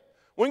 amen.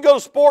 We can go to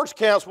sports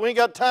camps. We ain't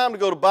got time to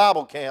go to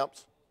Bible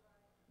camps.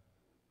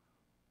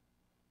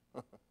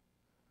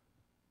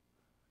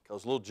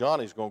 Because little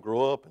Johnny's going to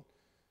grow up and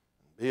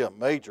be a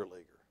major leaguer.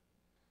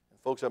 And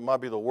folks, that might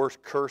be the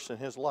worst curse in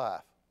his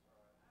life.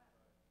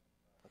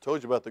 I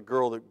told you about the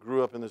girl that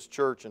grew up in this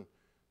church, and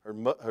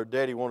her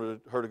daddy wanted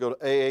her to go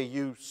to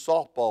AAU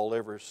softball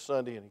every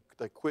Sunday, and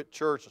they quit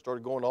church and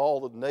started going to all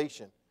the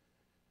nation.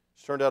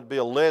 She turned out to be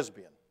a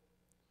lesbian.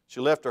 She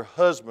left her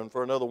husband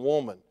for another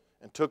woman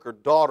and took her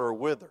daughter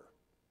with her.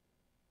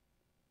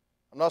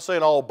 I'm not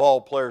saying all ball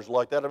players are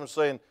like that. I'm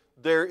saying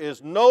there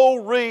is no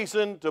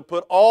reason to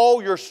put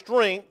all your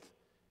strength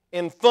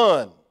in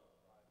fun.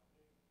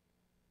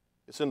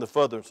 It's in the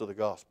furtherance of the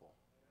gospel.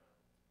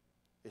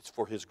 It's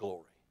for His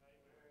glory.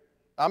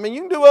 I mean,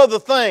 you can do other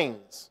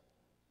things.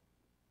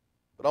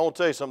 But I want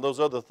to tell you something, those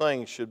other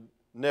things should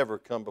never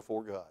come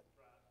before God.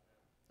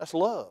 That's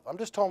love. I'm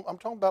talking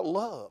about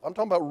love. I'm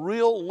talking about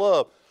real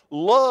love.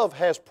 Love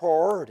has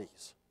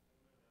priorities.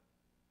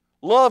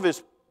 Love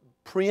is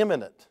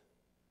preeminent.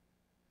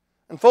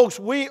 And folks,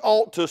 we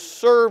ought to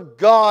serve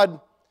God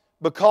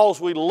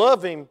because we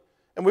love Him,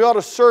 and we ought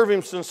to serve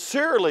Him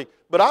sincerely.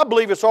 But I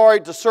believe it's all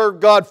right to serve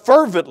God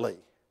fervently.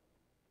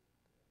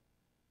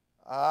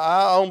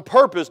 I on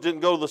purpose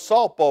didn't go to the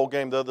softball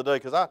game the other day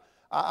because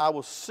I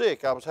was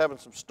sick. I was having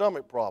some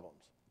stomach problems.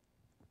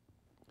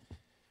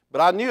 But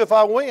I knew if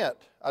I went,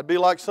 I'd be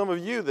like some of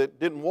you that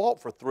didn't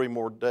walk for 3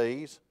 more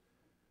days,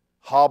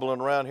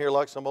 hobbling around here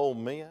like some old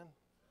men.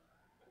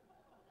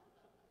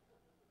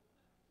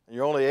 And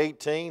you're only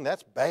 18,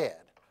 that's bad.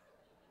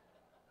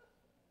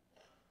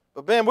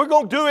 But man, we're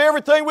going to do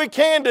everything we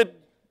can to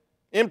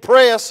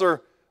impress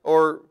or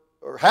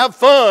have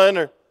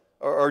fun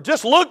or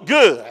just look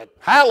good.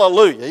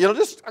 Hallelujah. You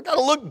know, I got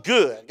to look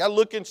good. Got to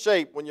look in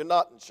shape when you're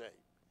not in shape.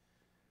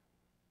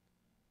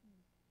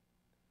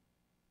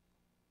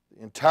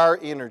 The entire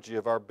energy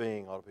of our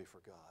being ought to be for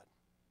God.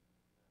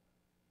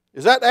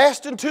 Is that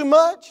asking too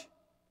much?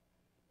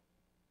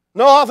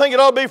 No, I think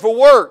it ought to be for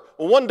work.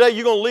 Well, one day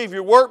you're going to leave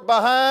your work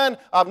behind.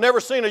 I've never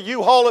seen a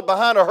U-Haul it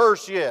behind a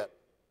hearse yet.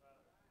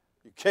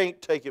 You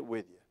can't take it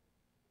with you.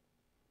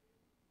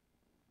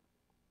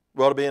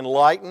 We ought to be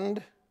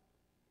enlightened.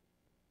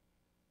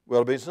 We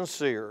ought to be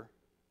sincere.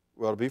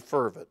 We ought to be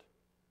fervent.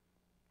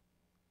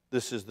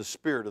 This is the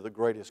spirit of the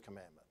greatest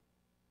commandment.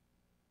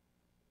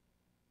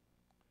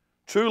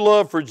 True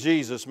love for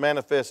Jesus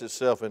manifests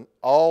itself in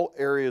all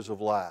areas of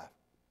life.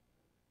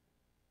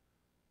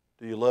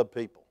 Do you love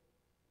people?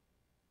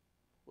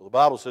 Well, the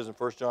Bible says in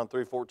 1 John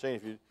 3:14,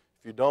 if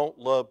you don't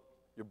love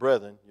your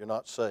brethren, you're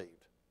not saved.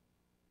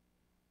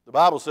 The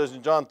Bible says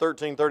in John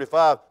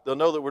 13:35, they'll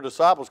know that we're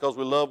disciples because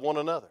we love one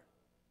another.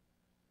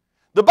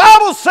 The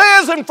Bible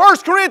says in 1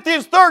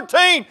 Corinthians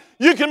 13,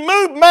 you can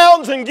move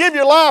mountains and give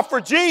your life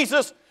for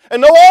Jesus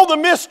and know all the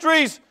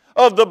mysteries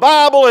of the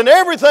Bible and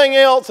everything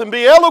else and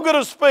be eloquent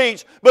of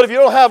speech, but if you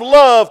don't have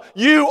love,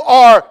 you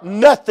are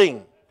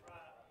nothing.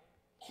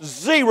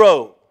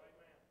 Zero.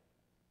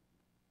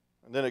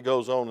 And then it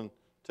goes on and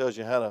tells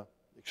you how to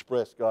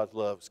express God's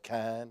love. It's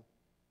kind.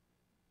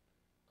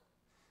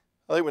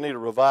 I think we need a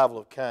revival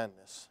of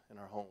kindness in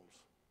our homes.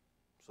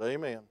 Say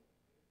amen.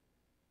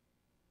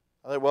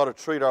 I think we ought to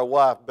treat our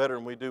wife better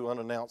than we do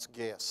unannounced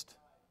guests.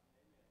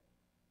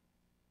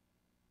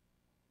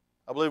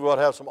 I believe we ought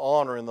to have some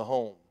honor in the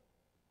home.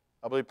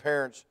 I believe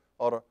parents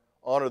ought to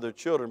honor their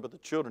children, but the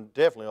children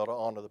definitely ought to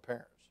honor the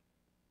parents.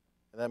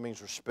 And that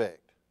means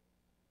respect.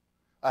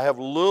 I have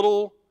a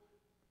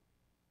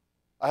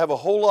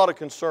whole lot of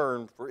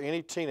concern for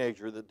any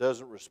teenager that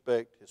doesn't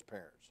respect his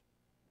parents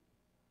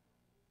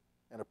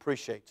and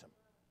appreciates them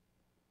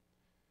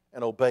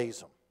and obeys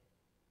them.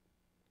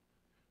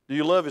 Do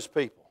you love his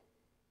people?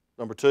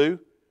 Number 2,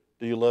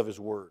 do you love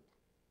his word?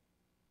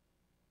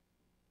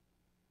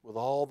 With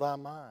all thy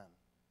mind.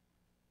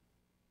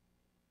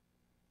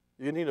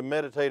 You need to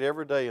meditate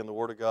every day in the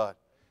Word of God.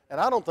 And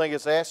I don't think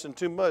it's asking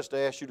too much to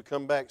ask you to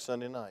come back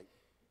Sunday night.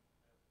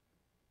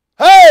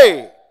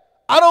 Hey!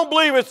 I don't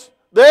believe it's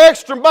the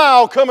extra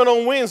mile coming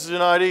on Wednesday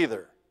night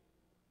either.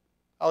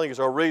 I think it's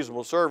our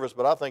reasonable service,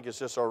 but I think it's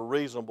just our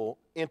reasonable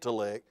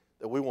intellect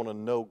that we want to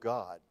know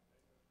God.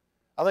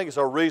 I think it's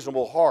our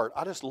reasonable heart.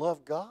 I just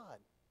love God.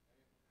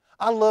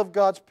 I love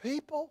God's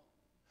people.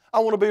 I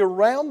want to be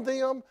around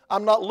them.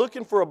 I'm not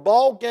looking for a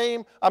ball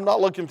game. I'm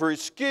not looking for an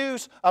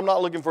excuse. I'm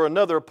not looking for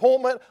another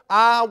appointment.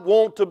 I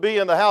want to be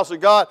in the house of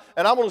God.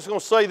 And I'm just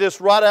going to say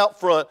this right out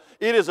front.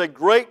 It is a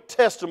great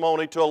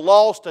testimony to a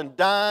lost and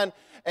dying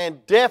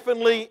and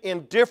definitely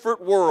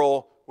indifferent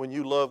world when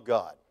you love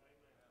God.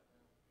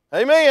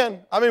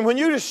 Amen. I mean, when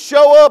you just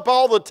show up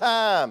all the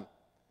time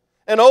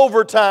and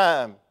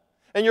overtime,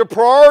 and your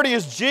priority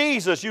is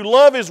Jesus, you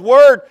love His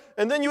Word,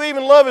 and then you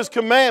even love His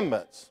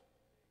commandments.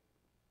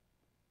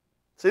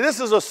 See,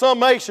 this is a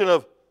summation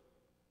of,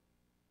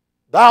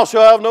 thou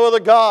shalt have no other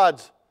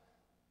gods.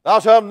 Thou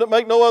shalt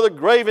make no other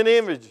graven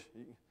image.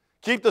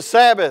 Keep the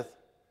Sabbath.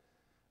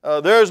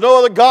 There is no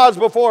other gods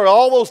before.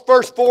 All those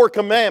first 4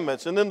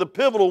 commandments. And then the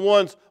pivotal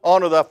ones,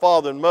 honor thy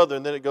father and mother.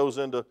 And then it goes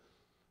into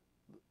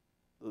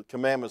the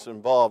commandments that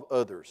involve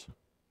others.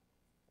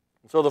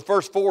 So the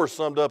first 4 is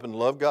summed up in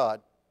love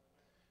God.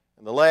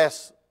 And the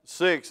last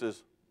 6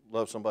 is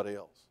love somebody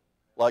else,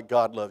 like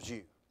God loves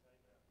you.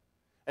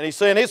 And he's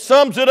saying it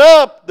sums it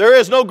up. There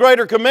is no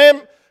greater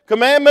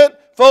commandment.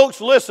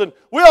 Folks, listen,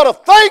 we ought to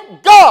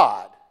thank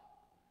God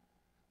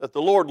that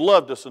the Lord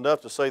loved us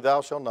enough to say, thou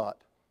shalt not.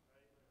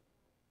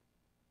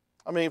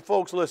 I mean,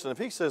 folks, listen, if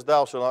He says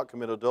thou shalt not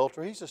commit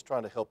adultery, He's just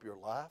trying to help your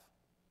life.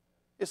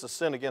 It's a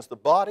sin against the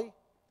body.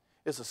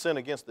 It's a sin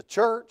against the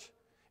church.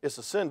 It's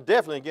a sin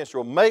definitely against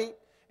your mate.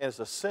 And it's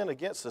a sin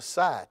against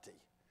society.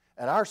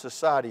 And our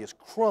society is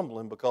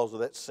crumbling because of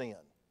that sin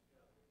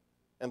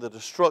and the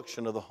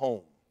destruction of the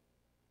home.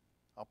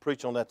 I'll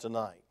preach on that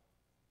tonight.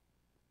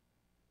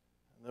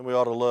 And then we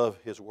ought to love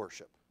His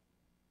worship.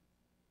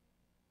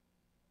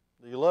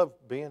 Do you love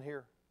being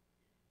here?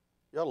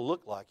 You ought to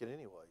look like it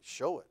anyway.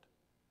 Show it.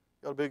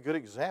 You ought to be a good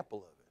example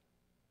of it.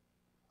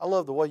 I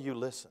love the way you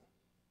listen.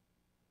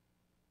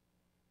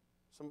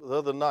 The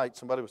other night,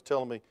 somebody was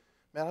telling me,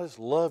 man, I just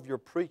love your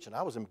preaching.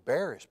 I was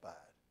embarrassed by it.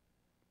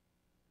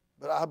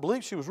 But I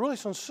believe she was really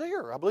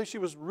sincere. I believe she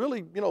was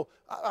really,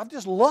 I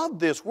just love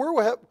this.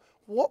 What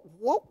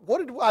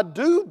did I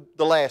do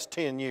the last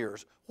 10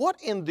 years?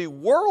 What in the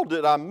world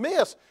did I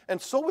miss?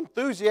 And so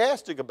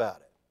enthusiastic about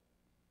it.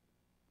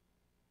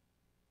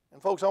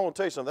 And folks, I want to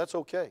tell you something. That's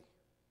okay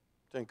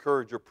to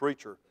encourage your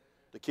preacher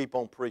to keep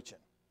on preaching.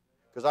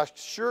 Because I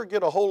sure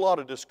get a whole lot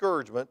of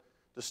discouragement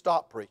to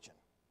stop preaching.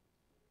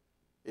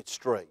 It's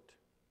straight.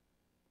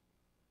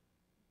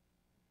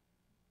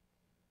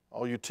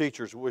 All you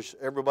teachers wish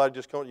everybody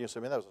just come to you and say,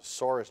 man, that was the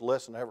sorriest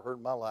lesson I ever heard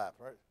in my life.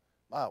 Right?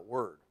 My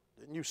word.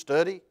 Didn't you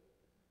study?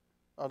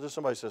 Oh, just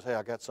somebody says, hey,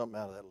 I got something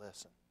out of that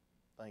lesson.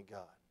 Thank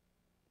God.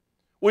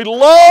 We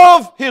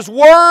love His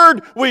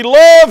Word. We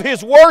love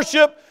His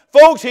worship.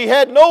 Folks, He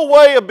had no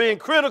way of being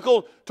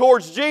critical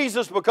towards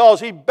Jesus because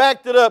He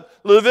backed it up.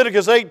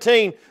 Leviticus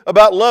 18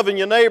 about loving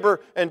your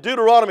neighbor, and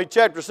Deuteronomy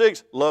chapter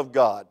 6, love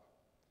God.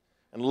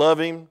 And love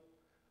Him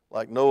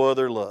like no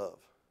other love.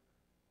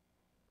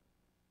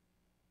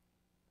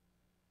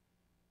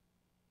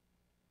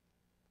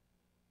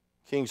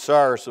 King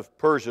Cyrus of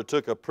Persia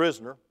took a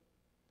prisoner,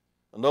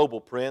 a noble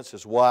prince,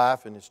 his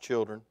wife, and his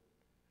children.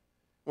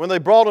 When they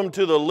brought him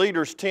to the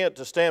leader's tent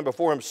to stand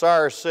before him,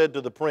 Cyrus said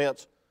to the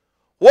prince,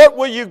 what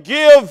will you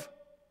give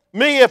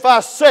me if I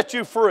set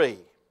you free?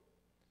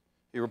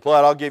 He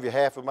replied, I'll give you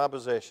half of my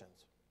possessions.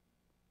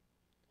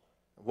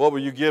 What will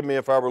you give me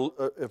if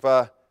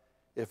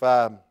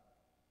I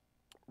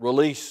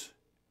release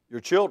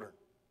your children?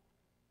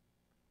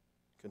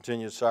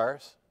 Continued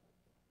Cyrus.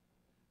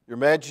 Your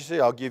Majesty,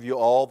 I'll give you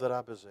all that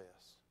I possess.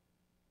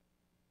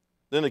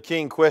 Then the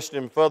king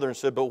questioned him further and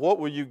said, but what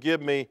will you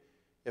give me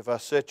if I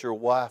set your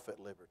wife at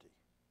liberty?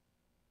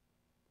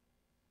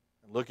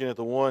 And looking at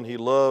the one he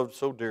loved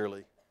so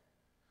dearly,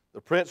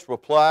 the prince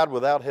replied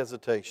without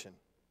hesitation,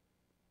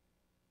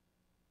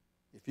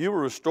 if you will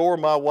restore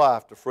my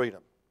wife to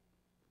freedom,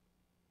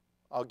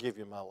 I'll give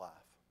you my life.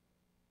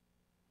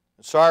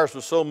 And Cyrus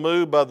was so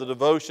moved by the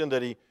devotion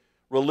that he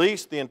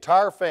released the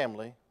entire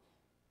family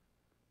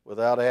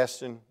without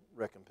asking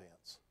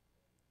recompense.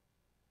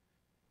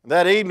 And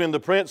that evening the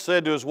prince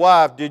said to his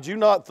wife, did you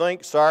not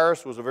think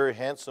Cyrus was a very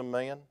handsome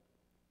man?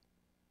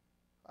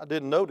 I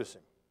didn't notice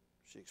him,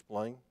 she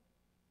explained.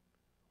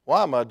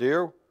 Why, my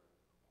dear?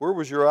 Where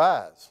was your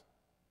eyes?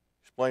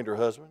 Explained her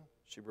husband.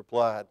 She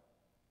replied,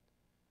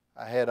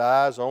 I had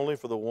eyes only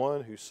for the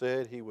one who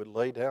said he would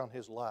lay down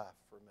his life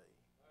for me.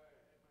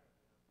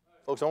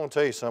 Folks, I want to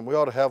tell you something. We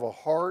ought to have a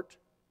heart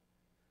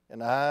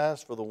and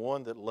eyes for the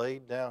one that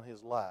laid down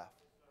his life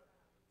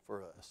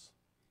for us.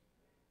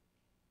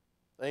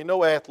 There ain't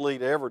no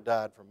athlete ever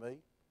died for me.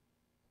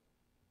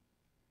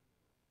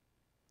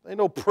 There ain't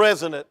no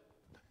president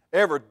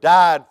ever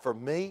died for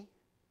me.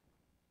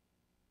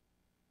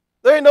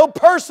 There ain't no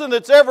person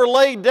that's ever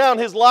laid down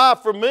his life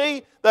for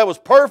me that was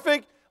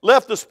perfect,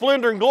 left the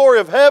splendor and glory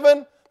of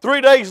heaven,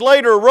 3 days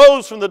later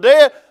arose from the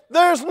dead.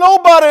 There's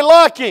nobody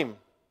like Him.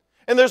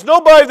 And there's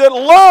nobody that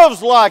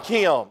loves like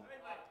Him.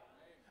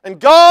 And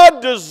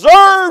God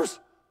deserves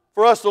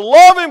for us to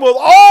love Him with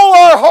all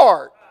our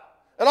heart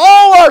and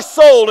all our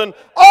soul and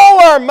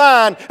all our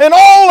mind and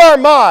all our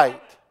might.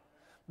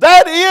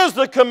 That is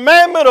the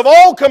commandment of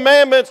all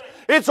commandments.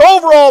 It's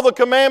over all the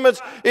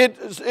commandments.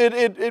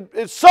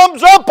 It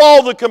sums up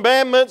all the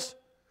commandments.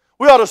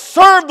 We ought to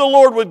serve the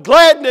Lord with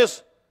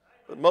gladness,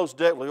 but most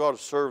definitely we ought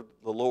to serve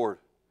the Lord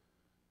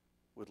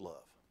with love.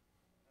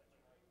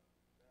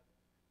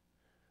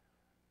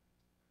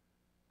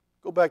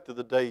 Go back to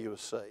the day you were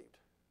saved.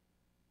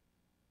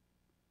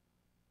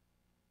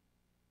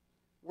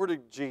 Where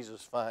did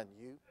Jesus find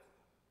you?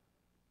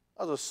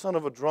 I was a son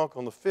of a drunk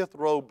on the 5th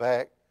row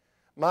back,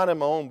 minding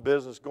my own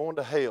business, going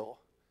to hell.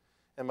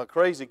 And my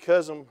crazy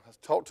cousin, I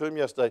talked to him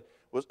yesterday,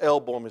 was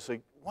elbowing me and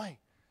said, Wayne,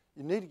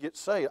 you need to get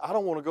saved. I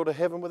don't want to go to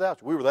heaven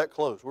without you. We were that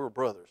close. We were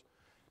brothers.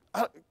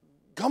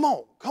 Come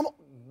on.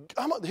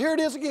 Here it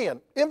is again,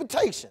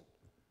 invitation.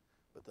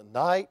 But the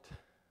night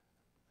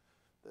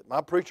that my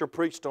preacher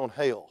preached on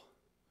hell,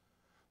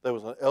 there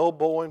was an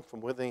elbowing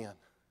from within.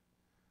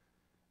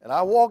 And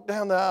I walked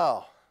down the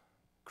aisle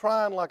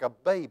crying like a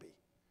baby.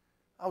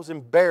 I was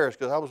embarrassed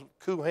because I was a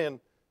cool hand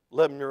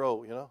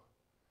 11-year-old,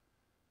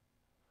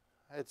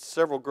 I had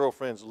several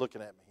girlfriends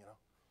looking at me,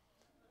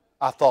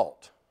 I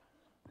thought.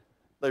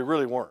 They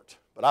really weren't,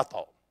 but I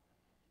thought.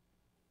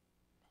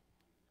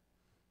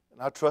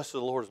 And I trusted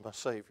the Lord as my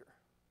Savior.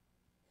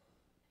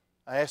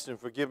 I asked Him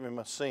to forgive me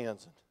my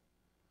sins.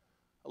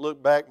 I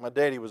looked back, my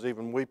daddy was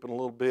even weeping a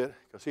little bit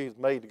because he was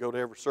made to go to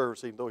every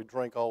service even though he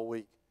drank all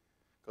week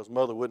because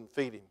mother wouldn't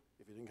feed him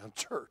if he didn't go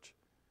to church.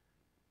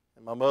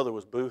 And my mother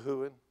was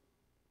boo-hooing.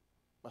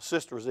 My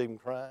sister was even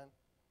crying.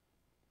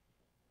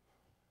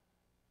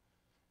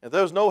 If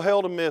there was no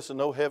hell to miss and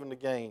no heaven to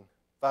gain,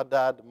 if I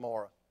died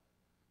tomorrow,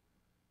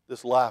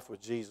 this life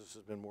with Jesus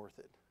has been worth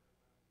it.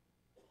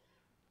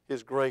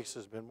 His grace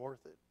has been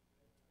worth it.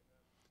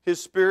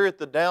 His Spirit,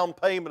 the down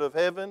payment of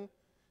heaven,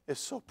 is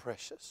so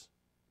precious.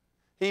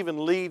 He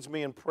even leads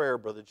me in prayer,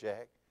 Brother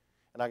Jack,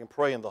 and I can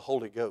pray in the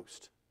Holy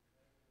Ghost,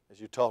 as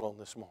you taught on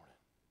this morning.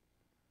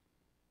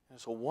 And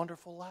it's a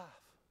wonderful life.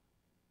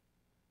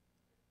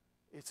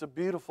 It's a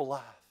beautiful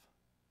life.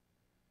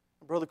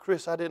 Brother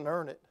Chris, I didn't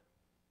earn it.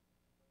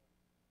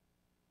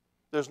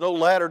 There's no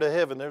ladder to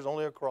heaven. There's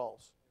only a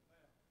cross.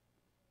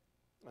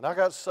 And I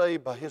got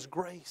saved by His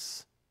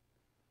grace.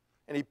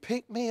 And He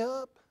picked me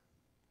up.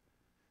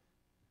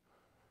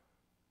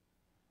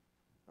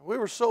 We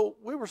were so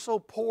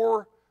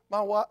poor.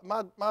 My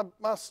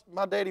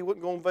daddy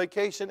wouldn't go on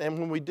vacation. And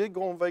when we did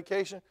go on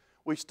vacation,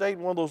 we stayed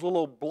in one of those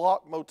little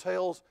block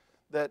motels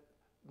that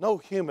no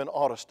human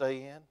ought to stay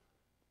in.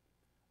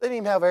 They didn't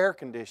even have air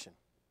conditioning.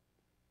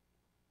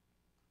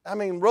 I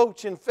mean,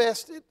 roach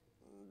infested.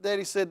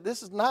 Daddy said,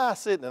 "This is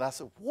nice, isn't it?" I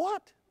said,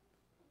 "What?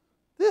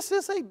 This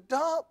is a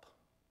dump."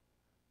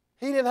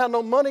 He didn't have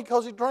no money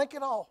because he drank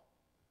it all.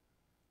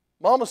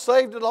 Mama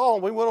saved it all,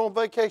 and we went on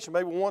vacation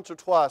maybe once or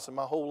twice in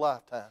my whole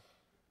lifetime.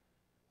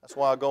 That's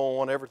why I go on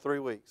one every 3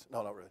 weeks.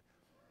 No, not really.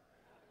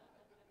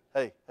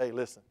 Hey,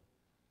 listen.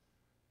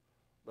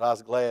 But I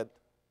was glad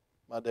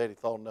my daddy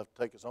thought enough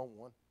to take us on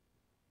one.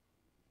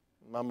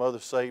 My mother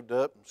saved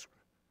up and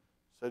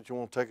said, "You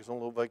want to take us on a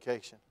little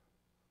vacation?"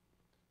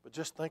 But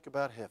just think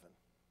about heaven.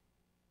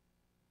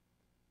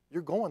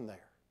 You're going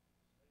there.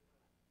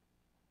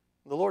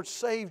 The Lord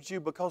saved you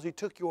because He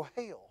took your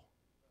hell.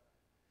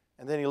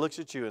 And then He looks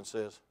at you and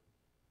says,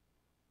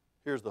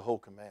 "Here's the whole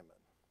commandment.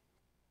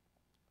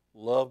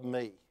 Love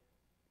me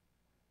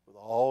with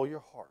all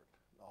your heart,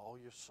 and all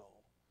your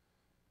soul,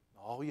 and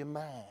all your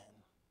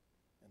mind,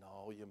 and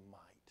all your might."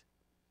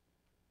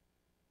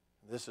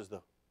 This is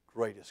the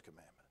greatest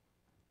commandment.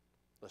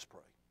 Let's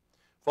pray.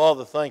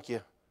 Father, thank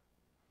you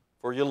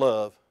for your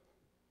love.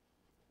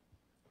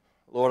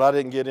 Lord, I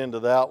didn't get into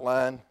the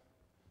outline.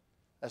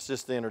 That's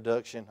just the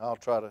introduction. I'll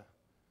try to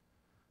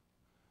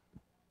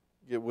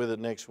get with it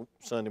next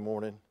Sunday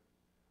morning.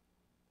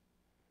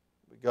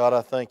 But God,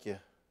 I thank you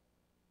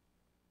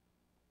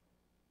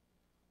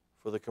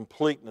for the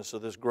completeness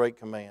of this great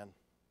command.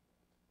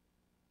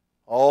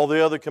 All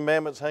the other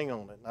commandments hang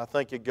on it. And I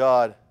thank you,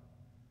 God,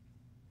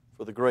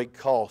 for the great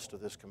cost of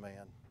this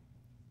command.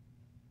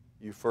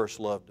 You first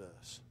loved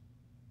us.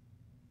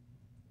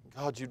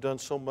 God, you've done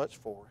so much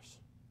for us.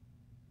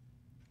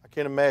 I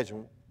can't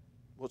imagine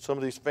what some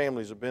of these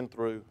families have been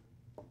through.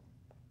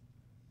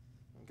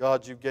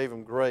 God, you gave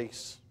them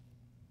grace.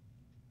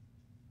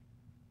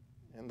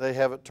 And they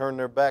haven't turned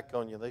their back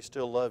on you. They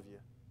still love you.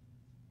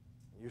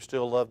 You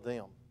still love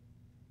them.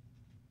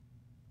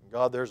 And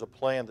God, there's a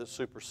plan that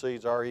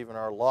supersedes even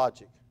our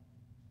logic.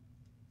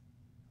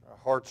 Our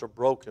hearts are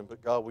broken,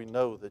 but God, we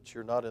know that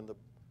you're not in the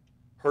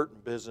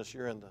hurting business.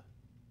 You're in the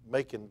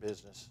making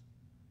business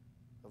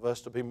of us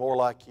to be more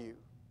like you.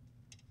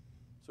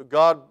 So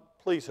God,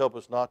 please help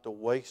us not to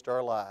waste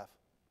our life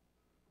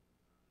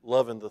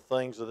loving the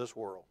things of this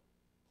world.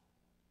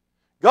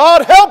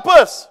 God, help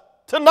us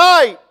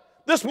tonight,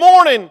 this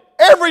morning,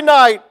 every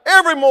night,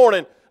 every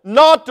morning,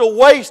 not to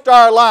waste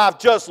our life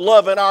just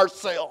loving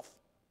ourselves.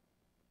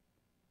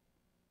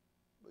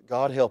 But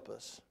God, help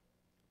us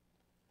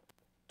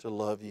to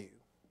love you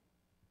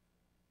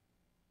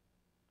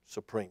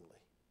supremely,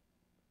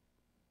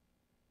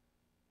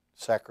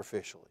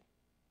 sacrificially,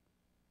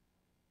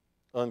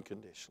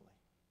 unconditionally,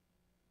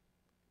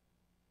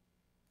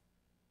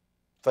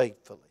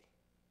 faithfully,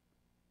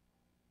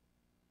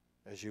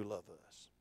 as you love us.